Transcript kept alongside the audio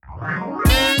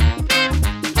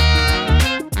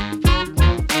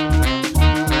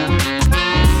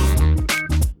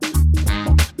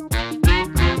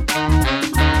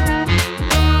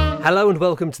Hello and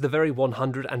welcome to the very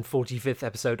 145th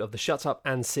episode of the Shut Up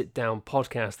and Sit Down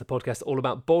podcast, the podcast all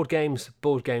about board games,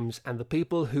 and the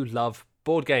people who love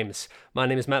board games. My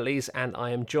name is Matt Lees and I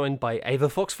am joined by Ava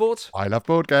Foxfort. I love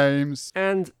board games.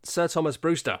 And Sir Thomas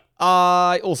Brewster.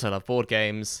 I also love board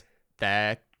games.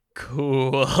 They're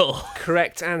cool.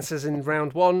 Correct answers in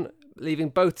round one, leaving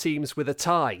both teams with a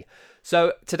tie.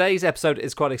 So today's episode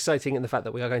is quite exciting in the fact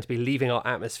that we are going to be leaving our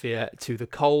atmosphere to the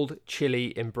cold,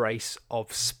 chilly embrace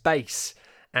of space.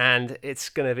 And there's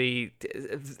going to be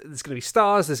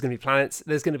stars, there's going to be planets,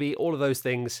 there's going to be all of those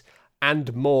things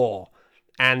and more.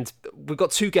 And we've got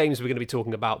two games we're going to be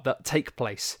talking about that take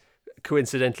place,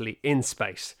 coincidentally, in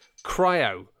space.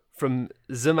 Cryo from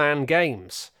Z-Man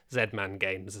Games,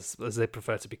 as they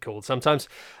prefer to be called sometimes.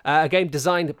 A game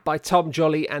designed by Tom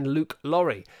Jolly and Luke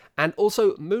Laurie. And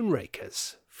also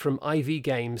Moonrakers from IV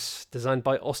Games, designed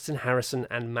by Austin Harrison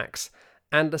and Max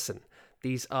Anderson.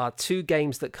 These are two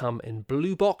games that come in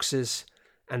blue boxes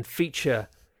and feature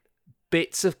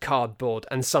bits of cardboard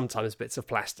and sometimes bits of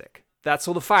plastic. That's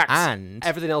all the facts. And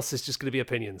everything else is just going to be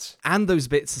opinions. And those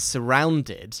bits are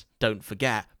surrounded, don't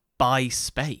forget, by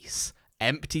space.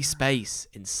 Empty space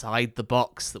inside the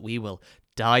box that we will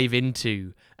dive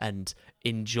into and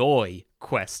enjoy, ?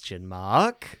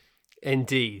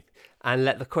 Indeed. And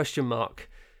let the question mark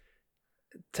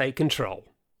take control.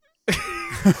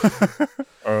 What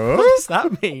does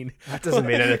that mean? That doesn't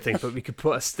mean anything, but we could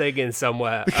put a sting in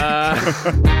somewhere.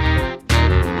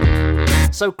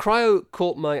 So Cryo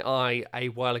caught my eye a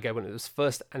while ago when it was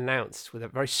first announced with a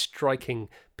very striking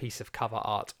piece of cover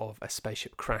art of a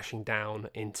spaceship crashing down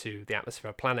into the atmosphere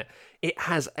of a planet. It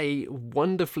has a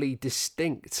wonderfully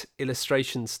distinct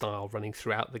illustration style running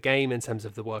throughout the game in terms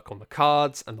of the work on the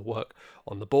cards and the work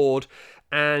on the board.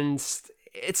 And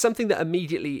it's something that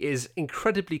immediately is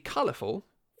incredibly colourful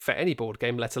for any board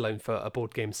game, let alone for a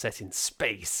board game set in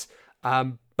space.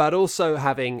 But also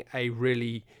having a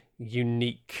really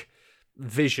unique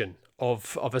vision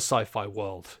of a sci-fi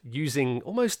world, using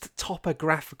almost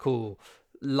topographical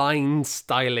line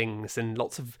stylings and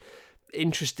lots of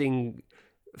interesting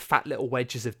fat little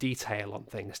wedges of detail on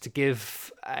things to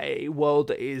give a world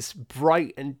that is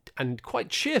bright and quite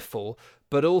cheerful,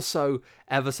 but also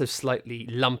ever so slightly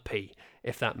lumpy,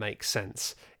 if that makes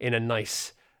sense, in a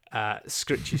nice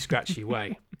scratchy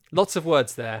way. Lots of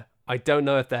words there. I don't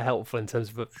know if they're helpful in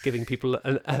terms of giving people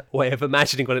a way of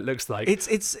imagining what it looks like.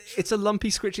 It's a lumpy,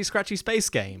 scratchy space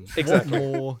game. Exactly.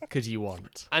 What more could you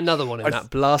want? Another one in that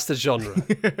blasted genre.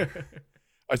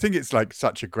 I think it's like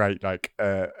such a great, like,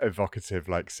 evocative,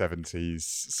 like 70s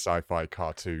sci-fi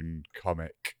cartoon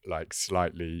comic, like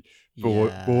slightly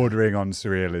bordering on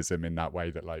surrealism in that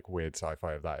way that like weird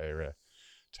sci-fi of that era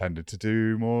tended to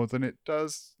do more than it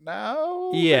does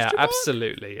now. Yeah,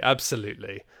 absolutely.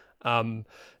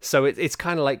 So it's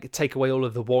kind of like take away all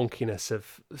of the wonkiness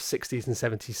of 60s and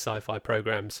 70s sci-fi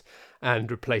programs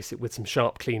and replace it with some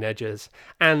sharp, clean edges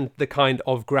and the kind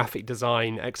of graphic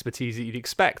design expertise that you'd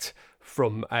expect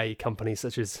from a company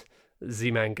such as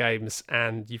Z-Man Games.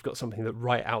 And you've got something that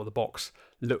right out of the box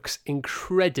looks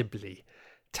incredibly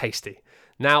tasty.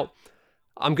 Now,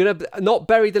 I'm going to not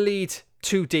bury the lead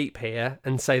too deep here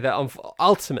and say that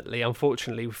ultimately,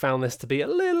 unfortunately, we found this to be a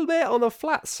little bit on the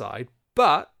flat side.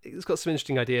 But it's got some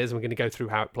interesting ideas and we're going to go through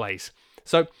how it plays.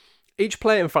 So each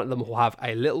player in front of them will have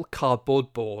a little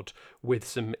cardboard board with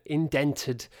some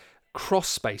indented cross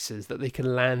spaces that they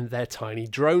can land their tiny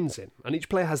drones in. And each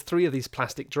player has 3 of these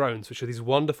plastic drones, which are these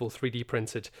wonderful 3D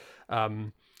printed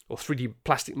or 3D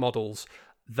plastic models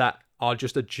that are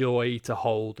just a joy to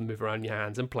hold and move around your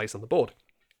hands and place on the board.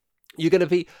 You're going to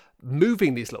be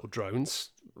moving these little drones,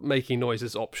 making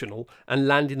noises optional, and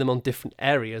landing them on different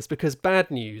areas because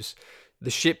bad news, the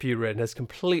ship you're in has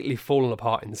completely fallen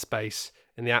apart in space,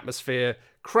 in the atmosphere,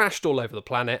 crashed all over the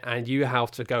planet, and you have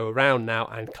to go around now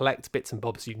and collect bits and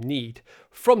bobs you need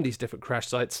from these different crash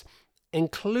sites,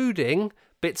 including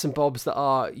bits and bobs that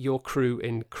are your crew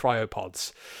in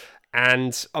cryopods.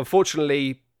 And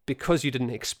unfortunately, because you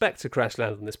didn't expect to crash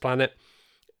land on this planet,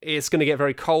 it's going to get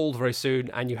very cold very soon,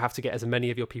 and you have to get as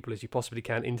many of your people as you possibly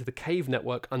can into the cave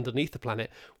network underneath the planet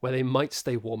where they might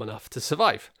stay warm enough to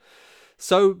survive.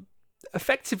 So,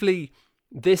 effectively,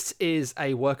 this is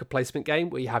a worker placement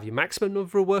game where you have your maximum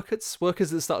number of workers at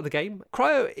the start of the game.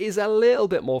 Cryo is a little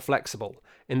bit more flexible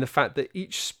in the fact that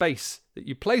each space that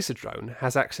you place a drone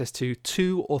has access to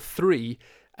 2 or 3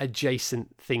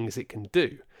 adjacent things it can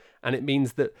do. And it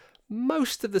means that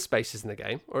most of the spaces in the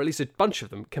game, or at least a bunch of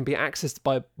them, can be accessed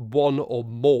by 1 or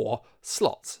more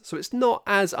slots. So it's not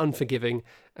as unforgiving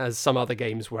as some other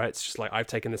games where it's just like, I've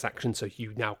taken this action, so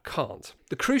you now can't.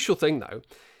 The crucial thing, though,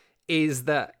 is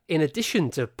that in addition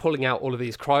to pulling out all of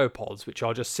these cryopods, which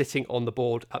are just sitting on the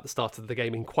board at the start of the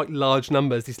game in quite large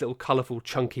numbers, these little colourful,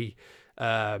 chunky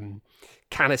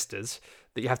canisters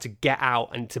that you have to get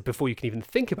out before you can even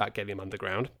think about getting them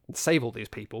underground and save all these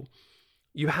people,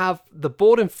 you have the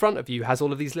board in front of you has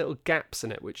all of these little gaps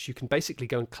in it, which you can basically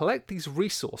go and collect these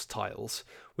resource tiles,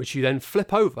 which you then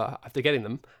flip over after getting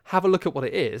them, have a look at what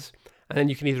it is, and then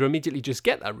you can either immediately just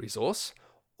get that resource,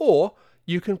 or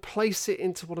you can place it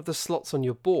into one of the slots on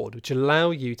your board, which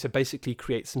allow you to basically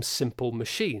create some simple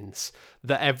machines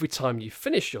that every time you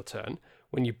finish your turn,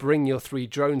 when you bring your 3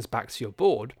 drones back to your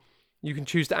board, you can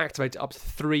choose to activate up to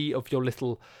 3 of your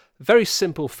little, very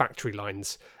simple factory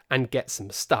lines and get some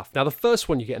stuff. Now, the first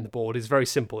one you get in the board is very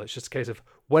simple. It's just a case of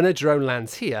when a drone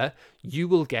lands here, you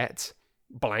will get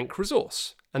blank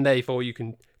resource. And therefore, you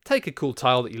can take a cool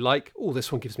tile that you like. Oh,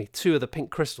 this one gives me 2 of the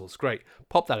pink crystals. Great.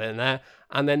 Pop that in there.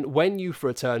 And then when you, for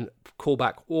a turn, call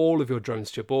back all of your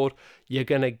drones to your board, you're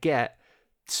going to get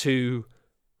 2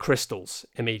 crystals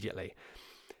immediately.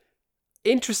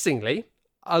 Interestingly,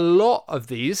 a lot of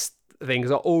these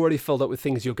things are already filled up with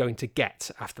things you're going to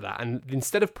get after that. And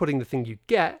instead of putting the thing you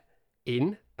get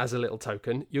in as a little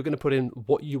token, you're going to put in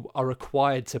what you are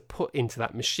required to put into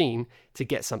that machine to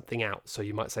get something out. So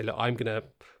you might say, look, I'm going to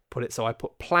put it so I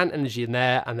put plant energy in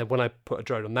there, and then when I put a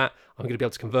drone on that, I'm going to be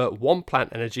able to convert 1 plant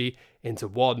energy into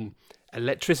 1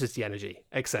 electricity energy,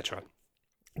 etc.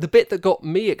 The bit that got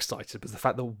me excited was the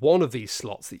fact that one of these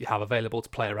slots that you have available to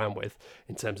play around with,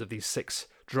 in terms of these 6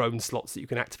 drone slots that you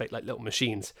can activate like little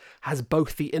machines, has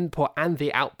both the input and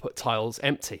the output tiles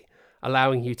empty,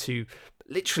 allowing you to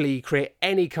literally create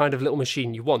any kind of little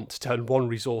machine you want to turn one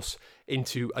resource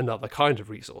into another kind of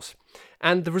resource.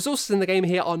 And the resources in the game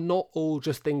here are not all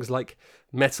just things like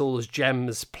metals,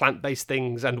 gems, plant-based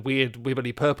things, and weird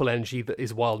wibbly purple energy that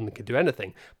is wild and can do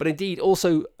anything, but indeed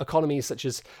also economies such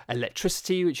as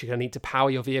electricity, which you're going to need to power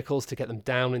your vehicles to get them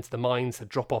down into the mines to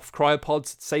drop off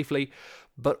cryopods safely,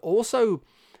 but also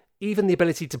even the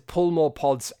ability to pull more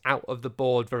pods out of the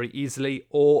board very easily,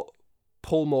 or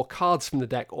pull more cards from the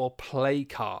deck, or play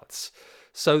cards.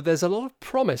 So there's a lot of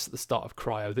promise at the start of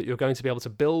Cryo that you're going to be able to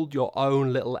build your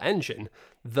own little engine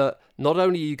that not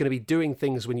only are you going to be doing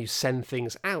things when you send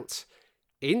things out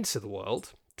into the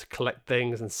world to collect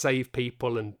things and save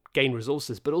people and gain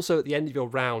resources, but also at the end of your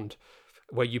round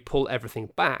where you pull everything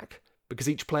back, because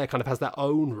each player kind of has their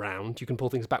own round. You can pull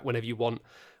things back whenever you want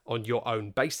on your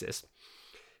own basis.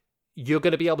 You're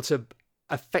going to be able to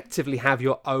effectively have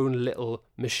your own little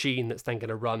machine that's then going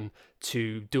to run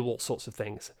to do all sorts of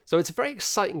things. So it's a very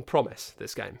exciting promise,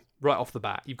 this game, right off the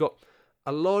bat. You've got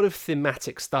a lot of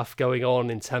thematic stuff going on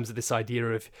in terms of this idea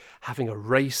of having a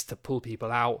race to pull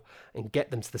people out and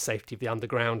get them to the safety of the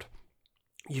underground.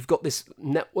 You've got this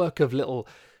network of little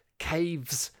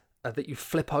caves that you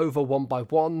flip over one by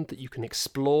one that you can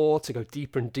explore to go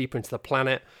deeper and deeper into the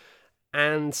planet.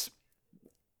 And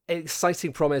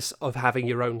exciting promise of having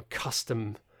your own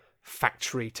custom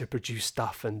factory to produce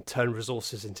stuff and turn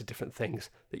resources into different things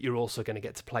that you're also going to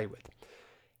get to play with.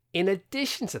 In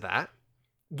addition to that,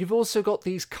 you've also got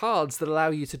these cards that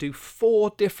allow you to do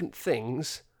 4 different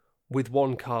things with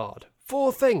 1 card.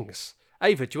 4 things.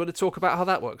 Ava, do you want to talk about how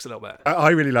that works a little bit? I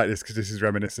really like this because this is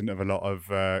reminiscent of a lot of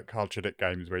Carl Chuddik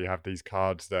games where you have these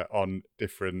cards that on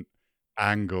different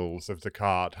angles of the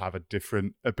card have a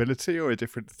different ability or a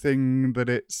different thing that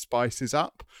it spices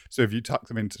up. So if you tuck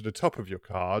them into the top of your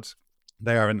card,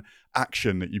 they are an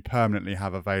action that you permanently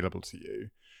have available to you.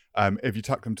 If you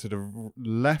tuck them to the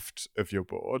left of your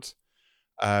board,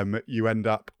 you end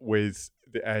up with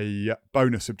a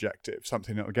bonus objective,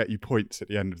 something that will get you points at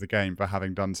the end of the game for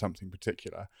having done something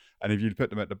particular. And if you put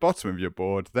them at the bottom of your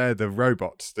board, they're the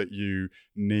robots that you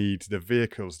need, the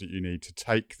vehicles that you need to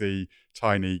take the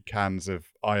tiny cans of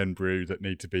iron brew that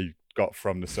need to be got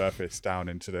from the surface down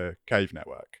into the cave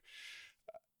network.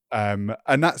 And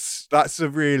that's a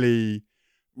really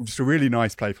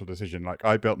nice playful decision. Like,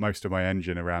 I built most of my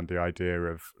engine around the idea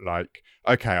of like,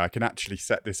 okay, I can actually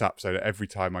set this up so that every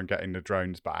time I'm getting the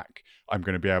drones back, I'm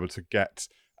going to be able to get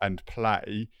and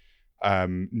play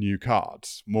new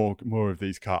cards, more of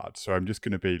these cards. So I'm just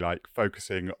going to be like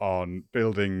focusing on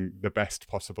building the best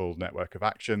possible network of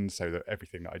actions so that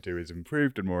everything that I do is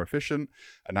improved and more efficient.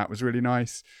 And that was really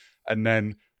nice. And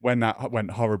then when that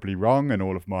went horribly wrong and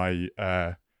all of my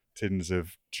tins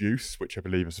of juice, which I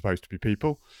believe are supposed to be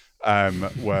people,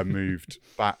 were moved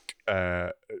back,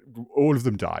 all of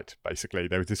them died, basically.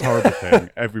 There was this horrible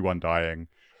thing, everyone dying.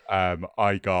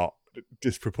 I got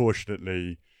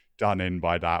disproportionately done in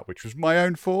by that, which was my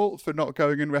own fault for not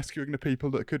going and rescuing the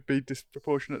people that could be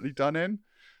disproportionately done in.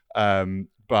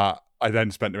 But I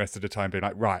then spent the rest of the time being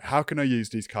like, right, how can I use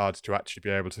these cards to actually be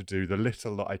able to do the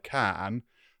little that I can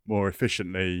more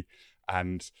efficiently?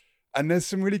 And there's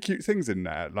some really cute things in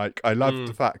there. Like, I love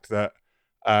the fact that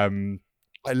one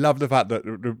of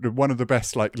the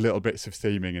best like little bits of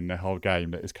theming in the whole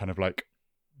game that is kind of like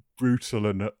brutal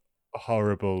and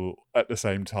horrible at the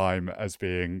same time as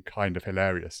being kind of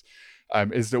hilarious,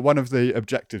 is that one of the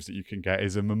objectives that you can get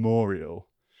is a memorial.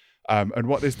 And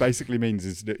what this basically means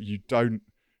is that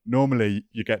normally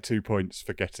you get 2 points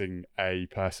for getting a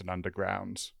person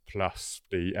underground, plus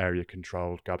the area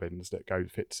controlled gubbins that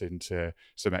fits into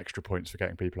some extra points for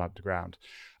getting people underground.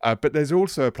 But there's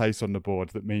also a place on the board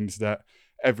that means that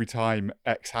every time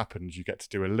X happens, you get to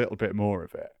do a little bit more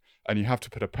of it. And you have to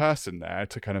put a person there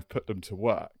to kind of put them to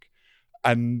work.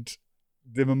 And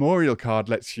the memorial card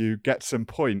lets you get some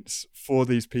points for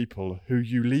these people who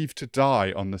you leave to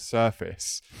die on the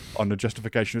surface on the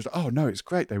justification of, oh no, it's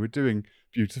great, they were doing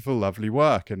beautiful, lovely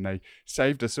work and they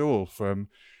saved us all from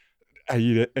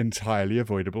a entirely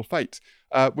avoidable fate,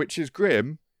 which is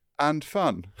grim and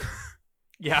fun.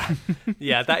 Yeah,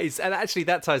 that is, and actually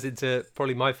that ties into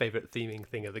probably my favourite theming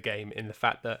thing of the game, in the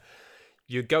fact that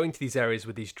you're going to these areas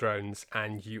with these drones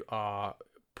and you are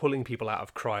pulling people out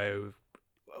of cryo.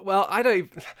 Well,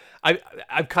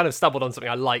 I've kind of stumbled on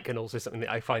something I like, and also something that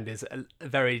I find is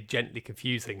very gently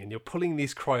confusing. And you're pulling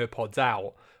these cryopods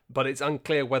out, but it's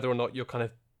unclear whether or not you're kind of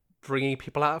bringing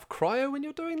people out of cryo when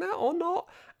you're doing that or not.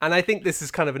 And I think this is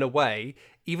kind of, in a way,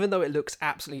 even though it looks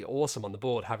absolutely awesome on the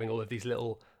board, having all of these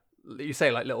little, you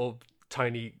say like little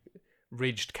tiny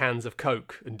ridged cans of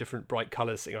Coke in different bright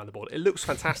colours sitting around the board, it looks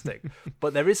fantastic.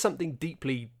 But there is something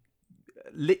deeply,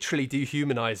 literally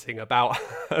dehumanizing about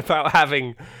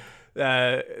having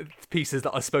pieces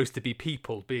that are supposed to be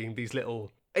people being these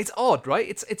little. It's odd,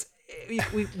 right?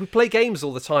 We play games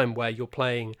all the time where you're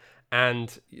playing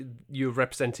and you're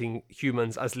representing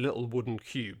humans as little wooden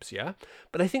cubes, yeah?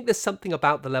 But I think there's something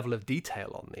about the level of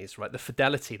detail on these, right? The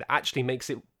fidelity that actually makes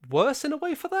it worse in a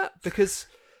way for that, because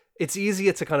it's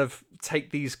easier to kind of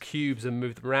take these cubes and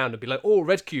move them around and be like, oh,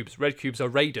 red cubes are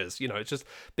raiders. You know, it's just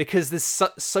because there's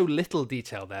so little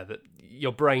detail there that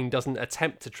your brain doesn't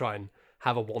attempt to try and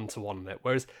have a one-to-one on it.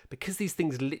 Whereas because these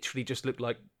things literally just look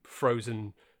like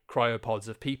frozen cryopods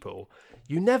of people,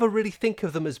 you never really think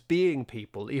of them as being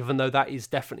people, even though that is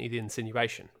definitely the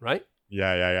insinuation, right?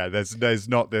 Yeah. There's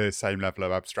not the same level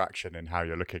of abstraction in how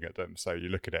you're looking at them. So you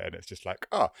look at it and it's just like,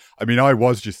 oh, I mean, I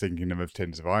was just thinking them of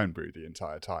tins of Iron Brew the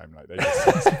entire time. Like, they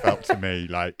just felt to me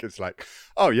like, it's like,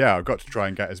 oh yeah, I've got to try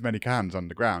and get as many cans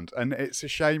underground. And it's a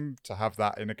shame to have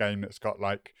that in a game that's got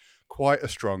like quite a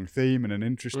strong theme and an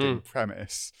interesting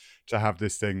premise, to have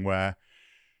this thing where...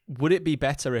 Would it be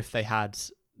better if they had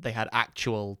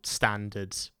actual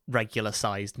standard regular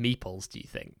sized meeples, do you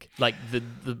think? Like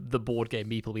the board game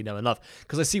meeple we know and love?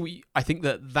 Because I think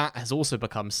that has also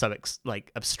become so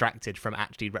abstracted from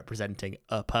actually representing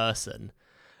a person,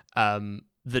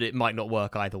 that it might not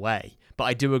work either way. But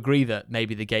I do agree that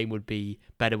maybe the game would be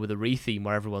better with a retheme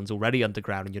where everyone's already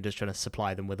underground and you're just trying to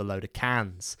supply them with a load of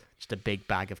cans. Just a big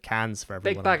bag of cans for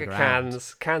everyone. Big bag underground.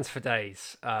 of cans for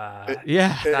days.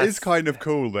 It is kind of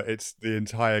cool that the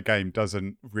entire game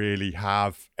doesn't really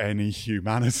have any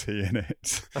humanity in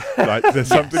it. Like, there's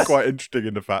something quite interesting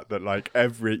in the fact that like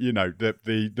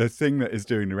the thing that is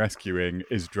doing the rescuing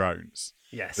is drones.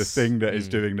 Yes. The thing that is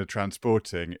doing the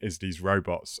transporting is these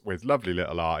robots with lovely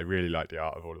little art. I really like the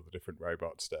art of all of the different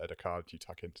robots that are the cards you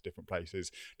tuck into different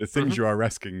places. The things you are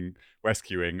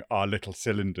rescuing are little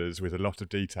cylinders with a lot of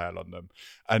detail on them.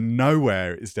 And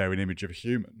nowhere is there an image of a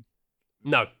human.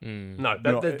 No.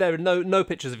 There are no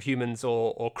pictures of humans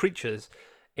or creatures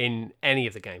in any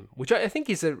of the game, which I think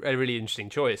is a really interesting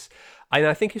choice. And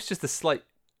I think it's just a slight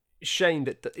shame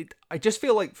that I just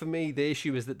feel like, for me, the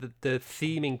issue is that the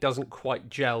theming doesn't quite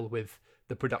gel with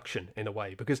the production in a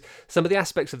way, because some of the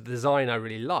aspects of the design I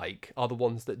really like are the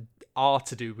ones that are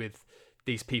to do with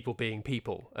these people being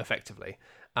people, effectively.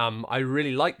 I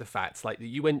really like the fact that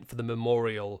you went for the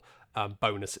memorial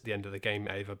bonus at the end of the game,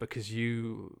 Ava, because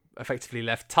you effectively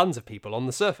left tons of people on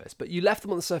the surface, but you left them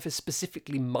on the surface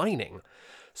specifically mining.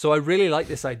 So I really like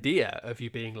this idea of you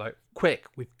being like, quick,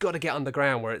 we've got to get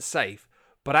underground where it's safe.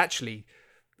 But actually,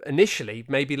 initially,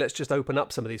 maybe let's just open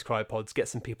up some of these cryopods, get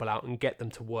some people out and get them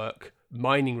to work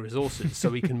mining resources so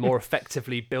we can more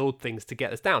effectively build things to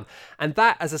get us down. And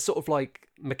that, as a sort of like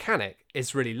mechanic,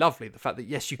 is really lovely. The fact that,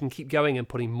 yes, you can keep going and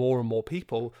putting more and more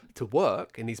people to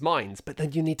work in these mines, but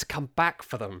then you need to come back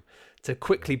for them to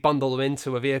quickly bundle them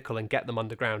into a vehicle and get them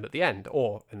underground at the end.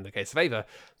 Or, in the case of Ava,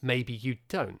 maybe you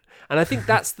don't. And I think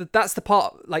that's the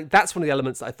part, like, that's one of the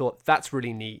elements that I thought, that's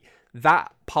really neat.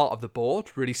 that part of the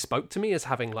board really spoke to me as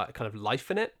having like kind of life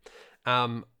in it.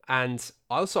 And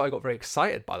also I got very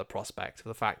excited by the prospect of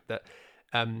the fact that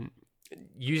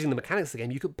using the mechanics of the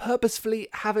game, you could purposefully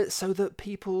have it so that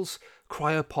people's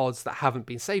cryopods that haven't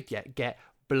been saved yet get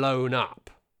blown up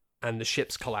and the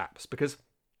ships collapse. Because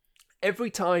every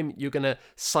time you're going to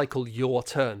cycle your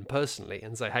turn personally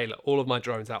and say, hey, look, all of my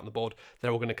drones out on the board,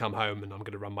 they're all going to come home and I'm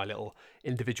going to run my little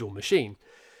individual machine.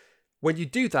 When you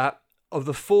do that, of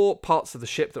the 4 parts of the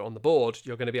ship that are on the board,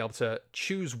 you're going to be able to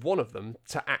choose one of them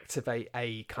to activate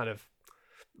a kind of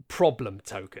problem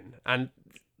token. And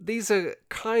these are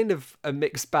kind of a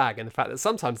mixed bag in the fact that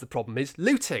sometimes the problem is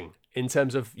looting, in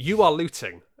terms of you are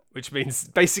looting, which means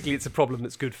basically it's a problem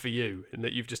that's good for you in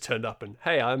that you've just turned up and,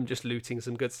 hey, I'm just looting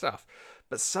some good stuff.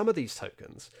 But some of these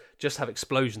tokens just have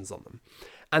explosions on them.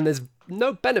 And there's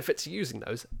no benefit to using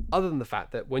those other than the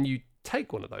fact that when you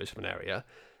take one of those from an area,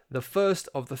 the first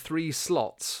of the 3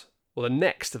 slots, or the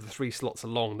next of the 3 slots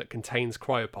along that contains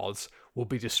cryopods will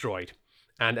be destroyed.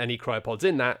 And any cryopods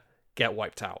in that get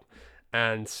wiped out.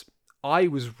 And I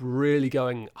was really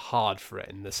going hard for it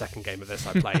in the second game of this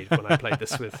I played, when I played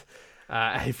this with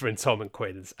Ava and Tom and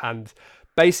Quins. And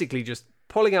basically just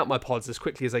pulling out my pods as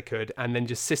quickly as I could, and then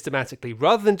just systematically,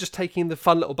 rather than just taking the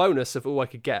fun little bonus of, I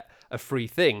could get a free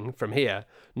thing from here.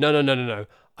 No.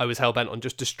 I was hell-bent on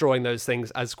just destroying those things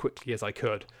as quickly as I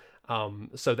could,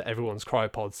 so that everyone's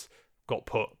cryopods got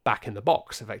put back in the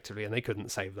box, effectively, and they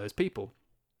couldn't save those people.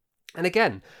 And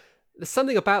again, there's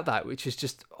something about that which is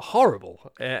just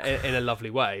horrible in a lovely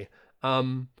way.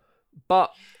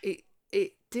 But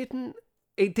it didn't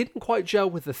quite gel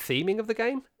with the theming of the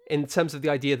game, in terms of the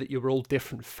idea that you're all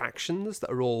different factions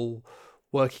that are all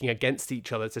working against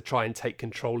each other to try and take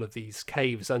control of these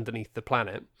caves underneath the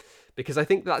planet. Because I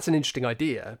think that's an interesting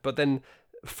idea, but then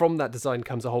from that design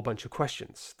comes a whole bunch of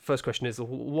questions. The first question is,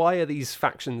 why are these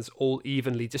factions all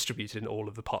evenly distributed in all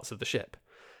of the parts of the ship?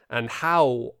 And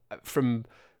how, from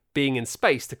being in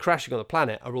space to crashing on the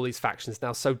planet, are all these factions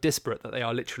now so disparate that they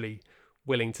are literally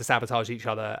willing to sabotage each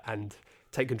other and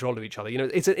take control of each other? You know,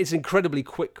 it's an incredibly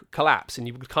quick collapse, and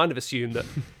you would kind of assume that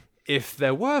if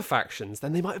there were factions,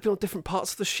 then they might have been on different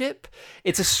parts of the ship.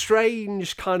 It's a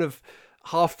strange kind of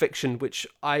half fiction, which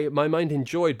my mind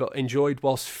enjoyed, but enjoyed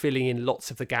whilst filling in lots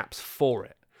of the gaps for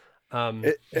it.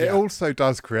 It also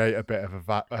does create a bit of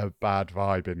a bad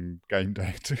vibe in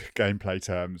gameplay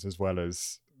terms as well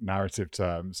as narrative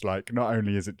terms. Like, not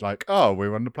only is it like, oh,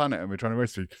 we're on the planet and we're trying to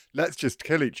rescue, let's just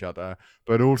kill each other,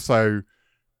 but also,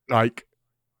 like,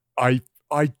 I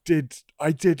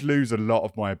did lose a lot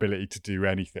of my ability to do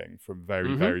anything from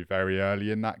very, very, very early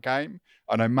in that game.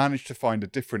 And I managed to find a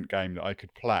different game that I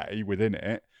could play within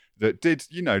it that did,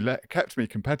 kept me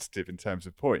competitive in terms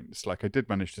of points. Like, I did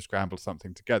manage to scramble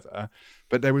something together.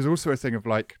 But there was also a thing of,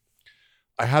 like,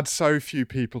 I had so few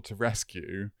people to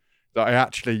rescue that I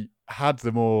actually had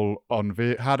them all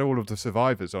had all of the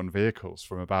survivors on vehicles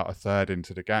from about a third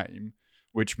into the game,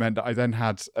 which meant that I then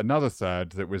had another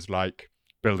third that was, like,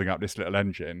 building up this little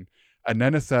engine, and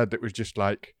then a third that was just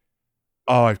like,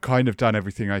 oh, I've kind of done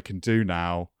everything I can do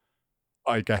now.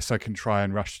 I guess I can try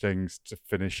and rush things to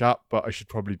finish up, but I should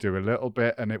probably do a little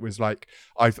bit. And it was like,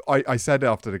 I said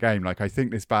after the game, like, I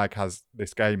think this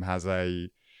game has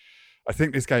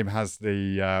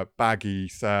the baggy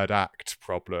third act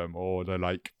problem, or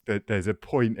there's a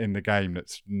point in the game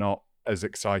that's not as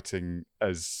exciting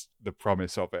as the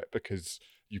promise of it, because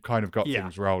you kind of got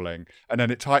things rolling, and then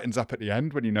it tightens up at the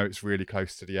end when you know it's really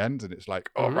close to the end, and it's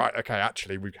like, oh, right, okay,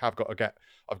 actually we have got to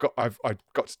I've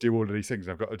got to do all of these things.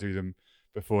 I've got to do them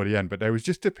before the end. But there was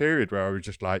just a period where I was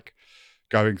just like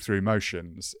going through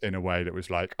motions in a way that was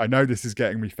like, I know this is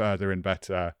getting me further and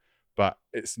better, but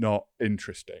it's not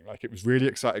interesting. Like, it was really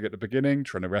exciting at the beginning,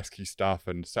 trying to rescue stuff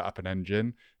and set up an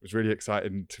engine. It was really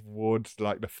exciting towards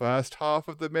like the first half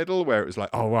of the middle, where it was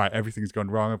like, oh, right, everything's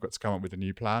gone wrong. I've got to come up with a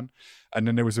new plan. And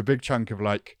then there was a big chunk of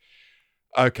like,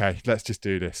 okay, let's just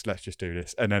do this.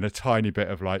 And then a tiny bit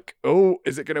of like, oh,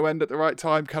 is it going to end at the right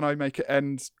time? Can I make it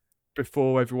end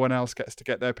before everyone else gets to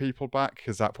get their people back?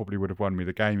 Because that probably would have won me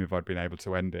the game if I'd been able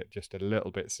to end it just a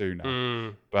little bit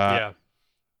sooner. But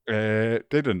it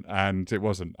didn't, and it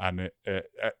wasn't, and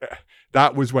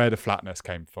that was where the flatness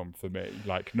came from for me.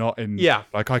 Like, not in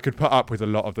like, I could put up with a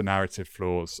lot of the narrative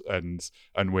flaws and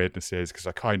weirdnesses, because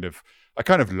I kind of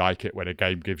like it when a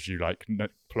game gives you like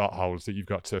plot holes that you've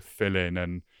got to fill in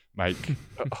and make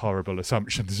horrible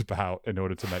assumptions about in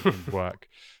order to make things work.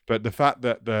 But the fact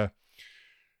that the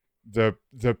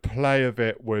play of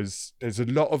it was, there's a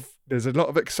lot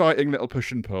of exciting little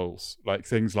push and pulls, like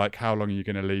things like how long are you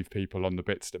going to leave people on the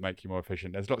bits that make you more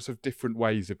efficient. There's lots of different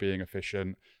ways of being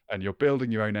efficient, and you're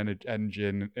building your own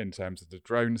engine in terms of the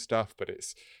drone stuff, but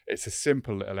it's a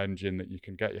simple little engine that you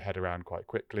can get your head around quite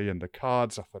quickly, and the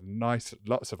cards offer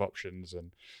lots of options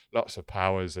and lots of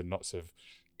powers and lots of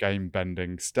game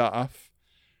bending stuff,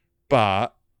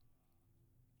 but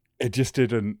it just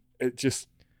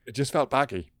felt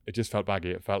baggy.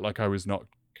 It felt like I was not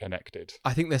connected.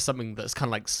 I think there's something that's kind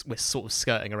of like we're sort of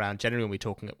skirting around generally when we're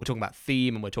talking about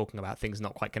theme, and we're talking about things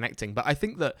not quite connecting. But I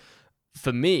think that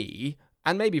for me,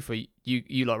 and maybe for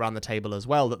you lot around the table as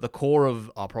well, that the core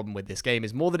of our problem with this game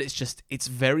is more that it's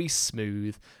very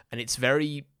smooth and it's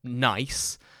very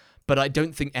nice, but I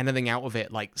don't think anything out of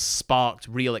it like sparked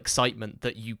real excitement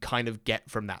that you kind of get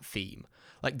from that theme.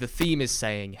 Like, the theme is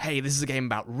saying, hey, this is a game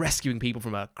about rescuing people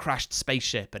from a crashed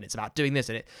spaceship, and it's about doing this,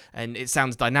 and it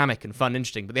sounds dynamic and fun and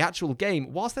interesting. But the actual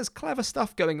game, whilst there's clever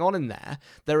stuff going on in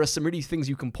there are some really things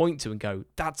you can point to and go,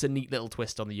 that's a neat little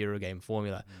twist on the Eurogame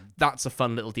formula. That's a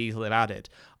fun little detail they've added.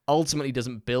 Ultimately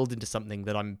doesn't build into something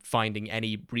that I'm finding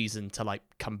any reason to, like,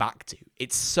 come back to.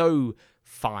 It's so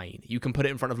fine. You can put it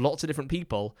in front of lots of different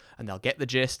people and they'll get the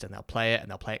gist and they'll play it, and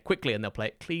they'll play it quickly and they'll play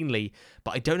it cleanly,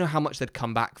 but I don't know how much they'd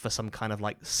come back for some kind of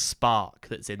like spark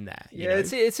that's in there. You know?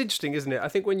 It's interesting, isn't it? I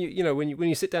think when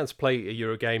you sit down to play a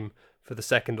Euro game for the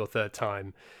second or third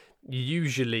time,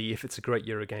 usually if it's a great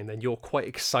Euro game, then you're quite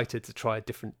excited to try a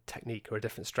different technique or a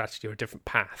different strategy or a different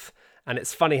path. And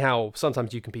it's funny how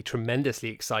sometimes you can be tremendously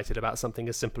excited about something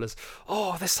as simple as,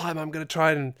 oh, this time I'm going to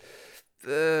try and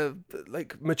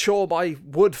mature my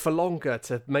wood for longer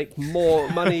to make more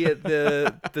money at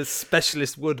the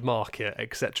specialist wood market,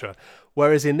 etc.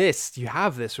 Whereas in this, you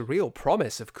have this real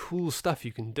promise of cool stuff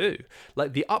you can do.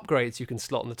 Like, the upgrades you can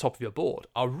slot on the top of your board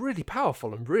are really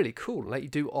powerful and really cool, and let you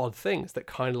do odd things that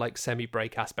kind of like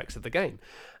semi-break aspects of the game.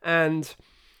 And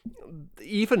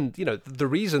even, the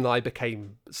reason I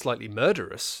became slightly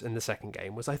murderous in the second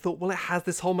game was I thought, well, it has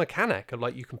this whole mechanic of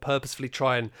like you can purposefully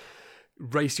try and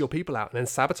race your people out and then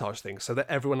sabotage things so that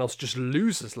everyone else just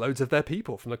loses loads of their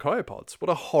people from the cryopods.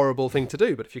 What a horrible thing to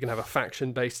do. But if you can have a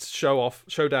faction-based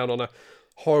showdown on a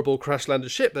horrible crash-landed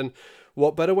ship, then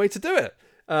what better way to do it?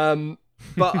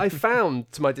 But I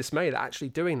found, to my dismay, that actually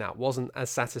doing that wasn't as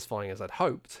satisfying as I'd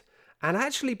hoped. And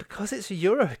actually, because it's a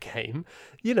Euro game,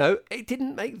 it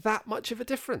didn't make that much of a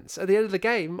difference. At the end of the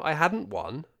game, I hadn't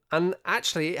won. And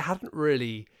actually, it hadn't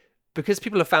really... because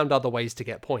people have found other ways to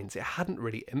get points, it hadn't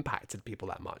really impacted people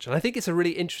that much. And I think it's a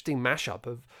really interesting mashup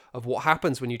of what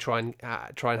happens when you try and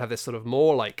have this sort of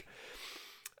more like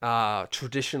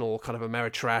traditional kind of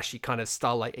Ameritrashy kind of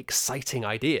style, like exciting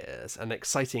ideas and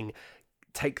exciting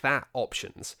take that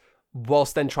options,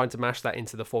 whilst then trying to mash that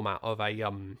into the format of a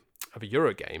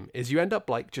Euro game, is you end up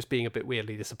like just being a bit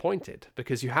weirdly disappointed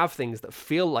because you have things that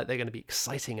feel like they're going to be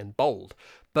exciting and bold,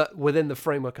 but within the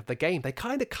framework of the game, they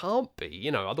kind of can't be,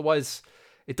 otherwise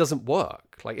it doesn't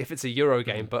work. Like, if it's a Euro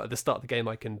game, but at the start of the game,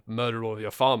 I can murder all of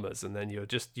your farmers and then you're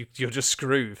just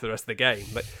screwed for the rest of the game.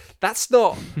 But that's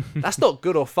not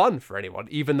good or fun for anyone,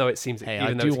 even though it seems,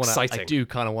 exciting. I do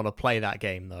kind of want to play that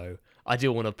game though. I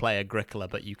do want to play Agricola,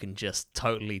 but you can just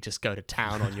totally just go to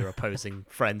town on your opposing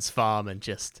friend's farm and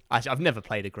just... I've never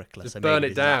played Agricola, just so burn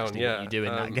maybe it down. What yeah, you do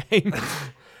in that game.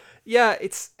 Yeah,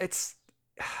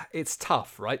 it's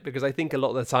tough, right? Because I think a lot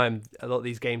of the time, a lot of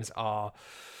these games are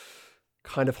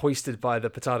kind of hoisted by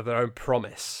the petard of their own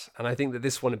promise, and I think that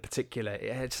this one in particular,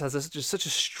 it just has just such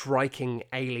a striking,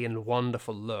 alien,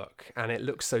 wonderful look, and it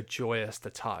looks so joyous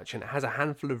to touch, and it has a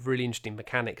handful of really interesting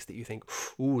mechanics that you think,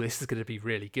 ooh, this is going to be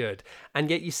really good, and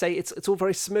yet you say it's all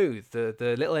very smooth.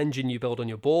 The little engine you build on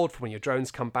your board for when your drones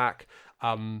come back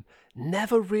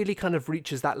never really kind of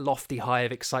reaches that lofty high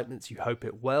of excitement you hope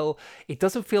it will. It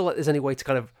doesn't feel like there's any way to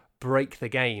kind of break the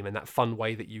game in that fun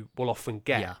way that you will often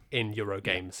get in Euro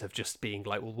games, of just being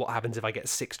like, well, what happens if I get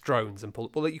 6 drones and pull...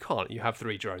 Well, you can't. You have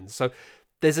 3 drones. So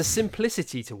there's a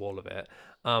simplicity to all of it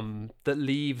that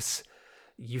leaves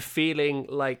you feeling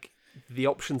like the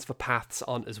options for paths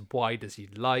aren't as wide as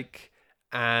you'd like,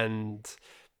 and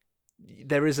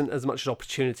there isn't as much an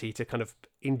opportunity to kind of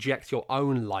inject your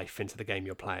own life into the game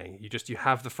you're playing. You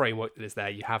have the framework that is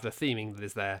there, you have the theming that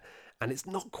is there, and it's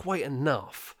not quite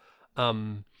enough.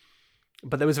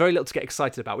 But there was very little to get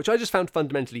excited about, which I just found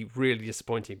fundamentally really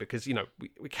disappointing because,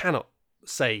 we cannot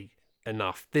say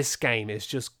enough. This game is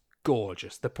just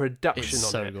gorgeous. The production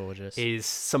on it gorgeous. Is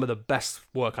some of the best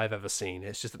work I've ever seen.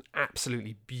 It's just an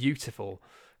absolutely beautiful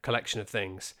collection of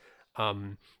things.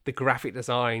 The graphic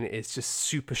design is just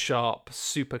super sharp,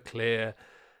 super clear.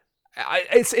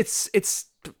 It's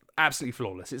absolutely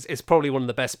flawless. It's probably one of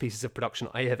the best pieces of production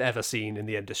I have ever seen in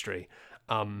the industry.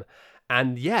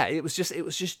 And yeah, it was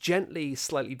just gently,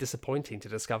 slightly disappointing to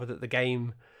discover that the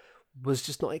game was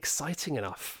just not exciting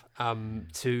enough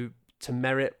to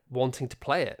merit wanting to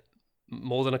play it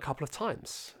more than a couple of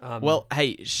times. Well,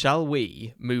 hey, shall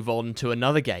we move on to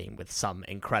another game with some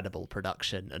incredible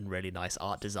production and really nice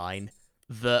art design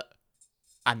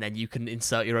and then you can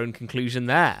insert your own conclusion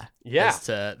there. Yeah.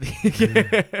 So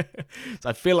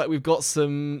I feel like we've got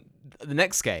the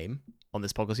next game on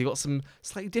this podcast, you've got some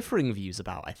slightly differing views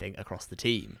about, I think, across the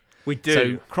team. We do.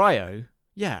 So Cryo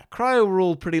we're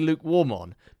all pretty lukewarm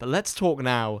on, but let's talk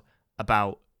now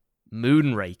about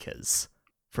Moonrakers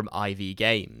from IV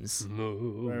Games.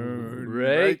 Moonrakers.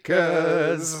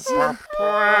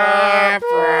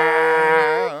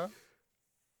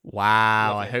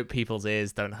 Wow, I hope people's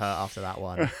ears don't hurt after that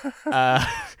one.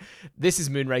 This is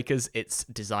Moonrakers. It's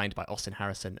designed by Austin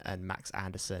Harrison and Max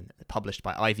Anderson, published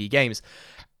by IV Games.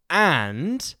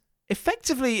 And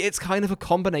effectively, it's kind of a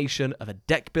combination of a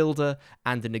deck builder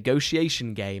and a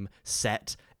negotiation game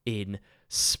set in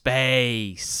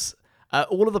space.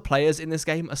 All of the players in this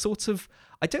game are sort of,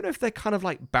 I don't know if they're kind of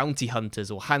like bounty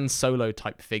hunters or Han Solo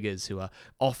type figures who are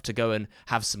off to go and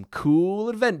have some cool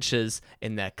adventures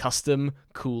in their custom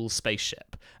cool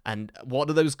spaceship. And what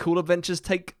do those cool adventures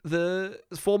take the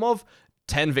form of?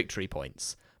 10 victory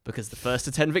points. Because the first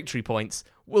to 10 victory points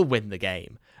will win the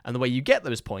game. And the way you get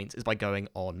those points is by going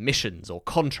on missions or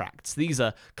contracts. These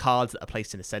are cards that are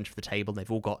placed in the center of the table, and they've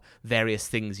all got various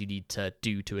things you need to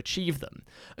do to achieve them.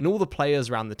 And all the players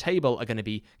around the table are going to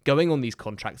be going on these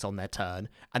contracts on their turn,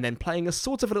 and then playing a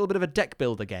sort of a little bit of a deck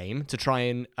builder game to try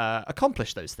and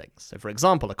accomplish those things. So for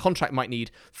example, a contract might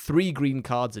need 3 green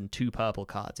cards and 2 purple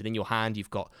cards. And in your hand, you've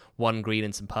got 1 green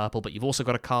and some purple, but you've also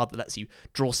got a card that lets you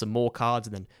draw some more cards,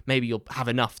 and then maybe you'll have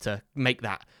enough to make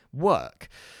that work.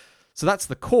 So that's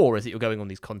the core, is that you're going on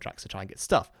these contracts to try and get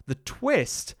stuff. The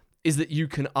twist is that you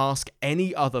can ask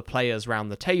any other players around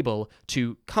the table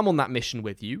to come on that mission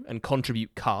with you and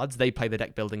contribute cards. They play the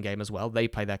deck building game as well. They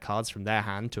play their cards from their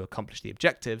hand to accomplish the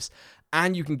objectives.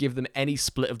 And you can give them any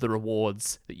split of the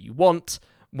rewards that you want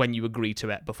when you agree to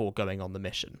it before going on the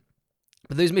mission.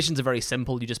 But those missions are very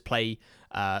simple. You just play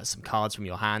some cards from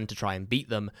your hand to try and beat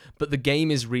them. But the game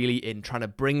is really in trying to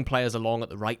bring players along at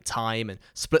the right time and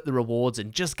split the rewards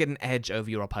and just get an edge over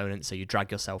your opponent so you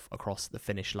drag yourself across the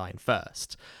finish line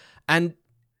first. And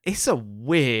it's a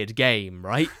weird game,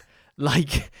 right?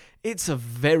 Like, it's a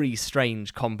very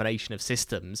strange combination of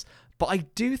systems. But I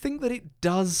do think that it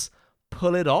does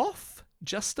pull it off,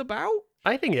 just about.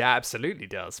 I think it absolutely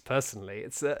does, personally.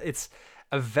 It's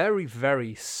a very,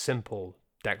 very simple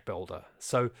deck builder.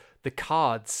 So the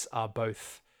cards are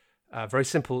both very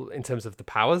simple in terms of the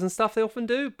powers and stuff they often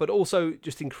do, but also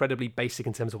just incredibly basic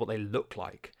in terms of what they look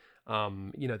like.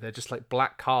 They're just like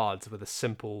black cards with a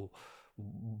simple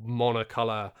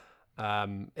monocolor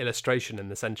illustration in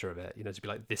the center of it. To be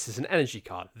like, this is an energy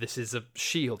card, this is a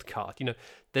shield card.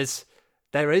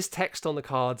 There is text on the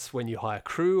cards when you hire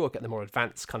crew or get the more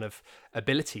advanced kind of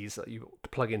abilities that you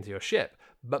plug into your ship.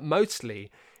 But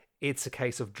mostly, it's a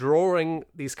case of drawing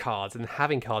these cards and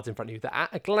having cards in front of you that at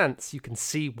a glance, you can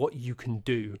see what you can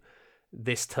do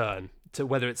this turn, to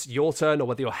whether it's your turn or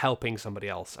whether you're helping somebody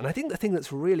else. And I think the thing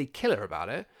that's really killer about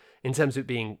it, in terms of it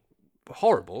being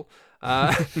horrible,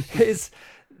 is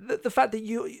the fact that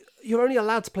you're only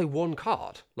allowed to play 1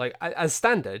 card. Like, as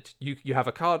standard, you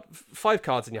have 5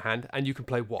 cards in your hand, and you can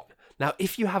play 1. Now,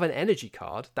 if you have an energy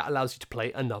card, that allows you to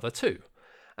play another 2.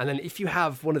 And then if you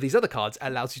have one of these other cards, it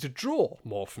allows you to draw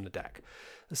more from the deck.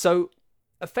 So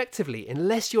effectively,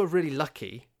 unless you're really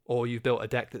lucky or you've built a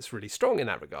deck that's really strong in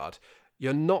that regard,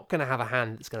 you're not going to have a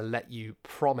hand that's going to let you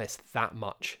promise that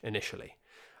much initially.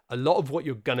 A lot of what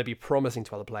you're going to be promising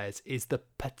to other players is the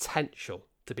potential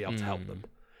to be able to help them.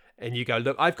 And you go,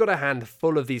 look, I've got a hand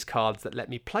full of these cards that let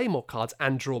me play more cards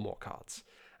and draw more cards.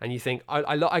 And you think,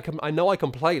 I know I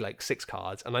can play like 6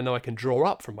 cards, and I know I can draw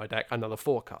up from my deck another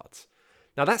 4 cards.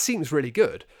 Now, that seems really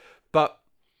good, but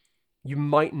you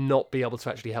might not be able to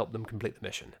actually help them complete the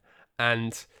mission.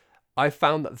 And I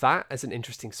found that as an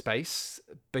interesting space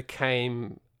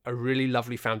became a really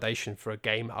lovely foundation for a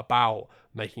game about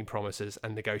making promises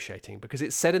and negotiating, because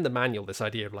it said in the manual this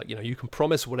idea of, like, you can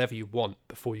promise whatever you want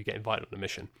before you get invited on a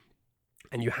mission.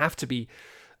 And you have to be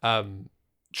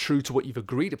true to what you've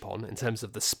agreed upon in terms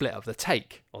of the split of the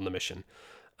take on the mission.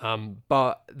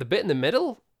 But the bit in the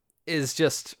middle is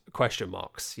just question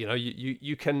marks.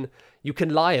 You can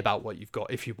lie about what you've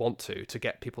got if you want to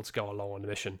get people to go along on the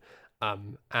mission,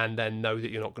 and then know that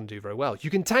you're not going to do very well.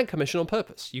 You can tank a mission on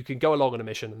purpose. You can go along on a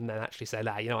mission and then actually say,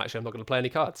 actually I'm not going to play any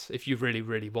cards, if you really,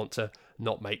 really want to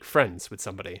not make friends with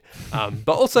somebody.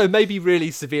 But also maybe really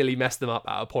severely mess them up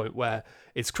at a point where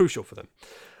it's crucial for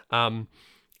them.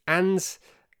 And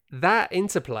that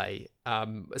interplay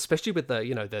especially with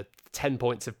the 10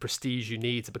 points of prestige you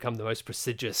need to become the most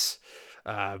prestigious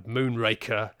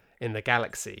Moonraker in the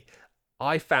galaxy,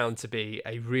 I found to be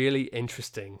a really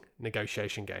interesting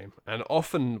negotiation game. And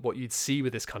often what you'd see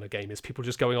with this kind of game is people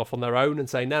just going off on their own and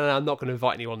saying, no, I'm not going to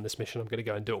invite anyone on this mission. I'm going to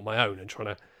go and do it on my own and trying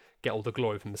to get all the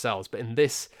glory for themselves. But in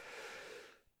this,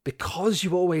 because you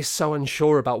were always so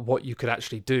unsure about what you could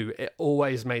actually do, it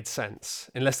always made sense.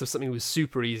 Unless there was something that was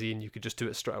super easy and you could just do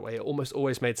it straight away, it almost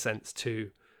always made sense to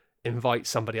invite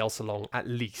somebody else along, at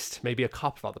least, maybe a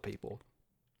couple of other people.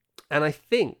 And I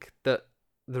think that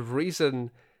the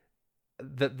reason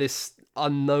that this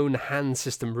unknown hand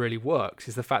system really works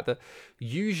is the fact that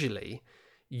usually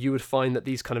you would find that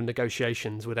these kind of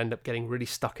negotiations would end up getting really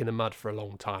stuck in the mud for a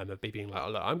long time, of me being like, oh,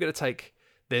 look, I'm going to take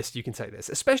this, you can take this,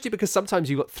 especially because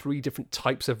sometimes you've got 3 different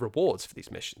types of rewards for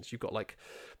these missions. You've got like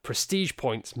prestige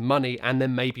points, money, and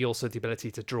then maybe also the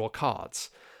ability to draw cards.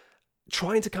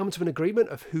 Trying to come to an agreement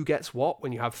of who gets what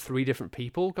when you have 3 different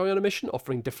people going on a mission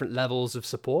offering different levels of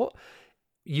support,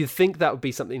 you'd think that would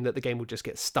be something that the game would just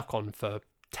get stuck on for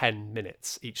 10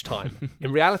 minutes each time.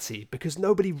 In reality, because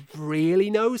nobody really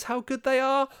knows how good they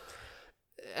are,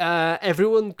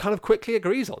 everyone kind of quickly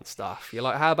agrees on stuff. You're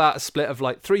like, how about a split of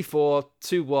like 3-4,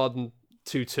 2-1,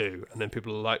 2-2? And then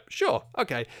people are like, sure,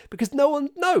 okay, because no one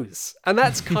knows. And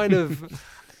that's kind of,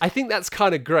 I think that's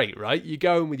kind of great, right? You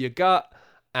go in with your gut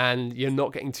and you're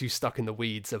not getting too stuck in the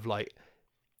weeds of like,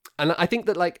 and I think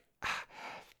that like,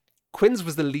 Quinns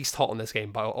was the least hot on this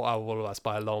game by all of us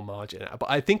by a long margin. But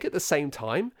I think at the same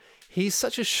time, he's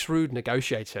such a shrewd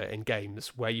negotiator in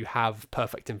games where you have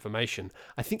perfect information.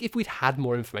 I think if we'd had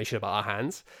more information about our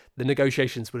hands, the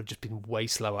negotiations would have just been way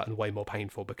slower and way more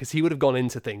painful, because he would have gone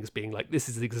into things being like, this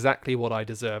is exactly what I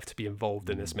deserve to be involved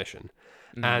in this mission.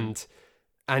 And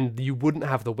you wouldn't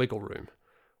have the wiggle room.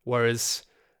 Whereas,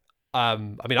 I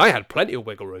mean, I had plenty of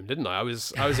wiggle room, didn't I? I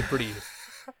was a pretty...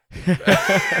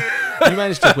 You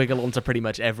managed to wiggle onto pretty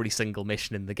much every single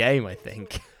mission in the game, I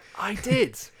think. I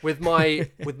did, with my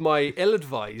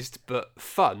ill-advised but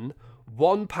fun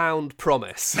 £1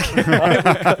 promise.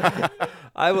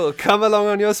 I will come along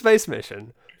on your space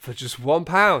mission for just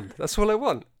 £1. That's all I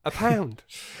want. £1.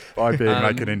 By being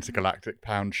like an intergalactic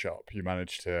pound shop, you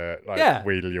managed to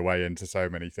wheedle your way into so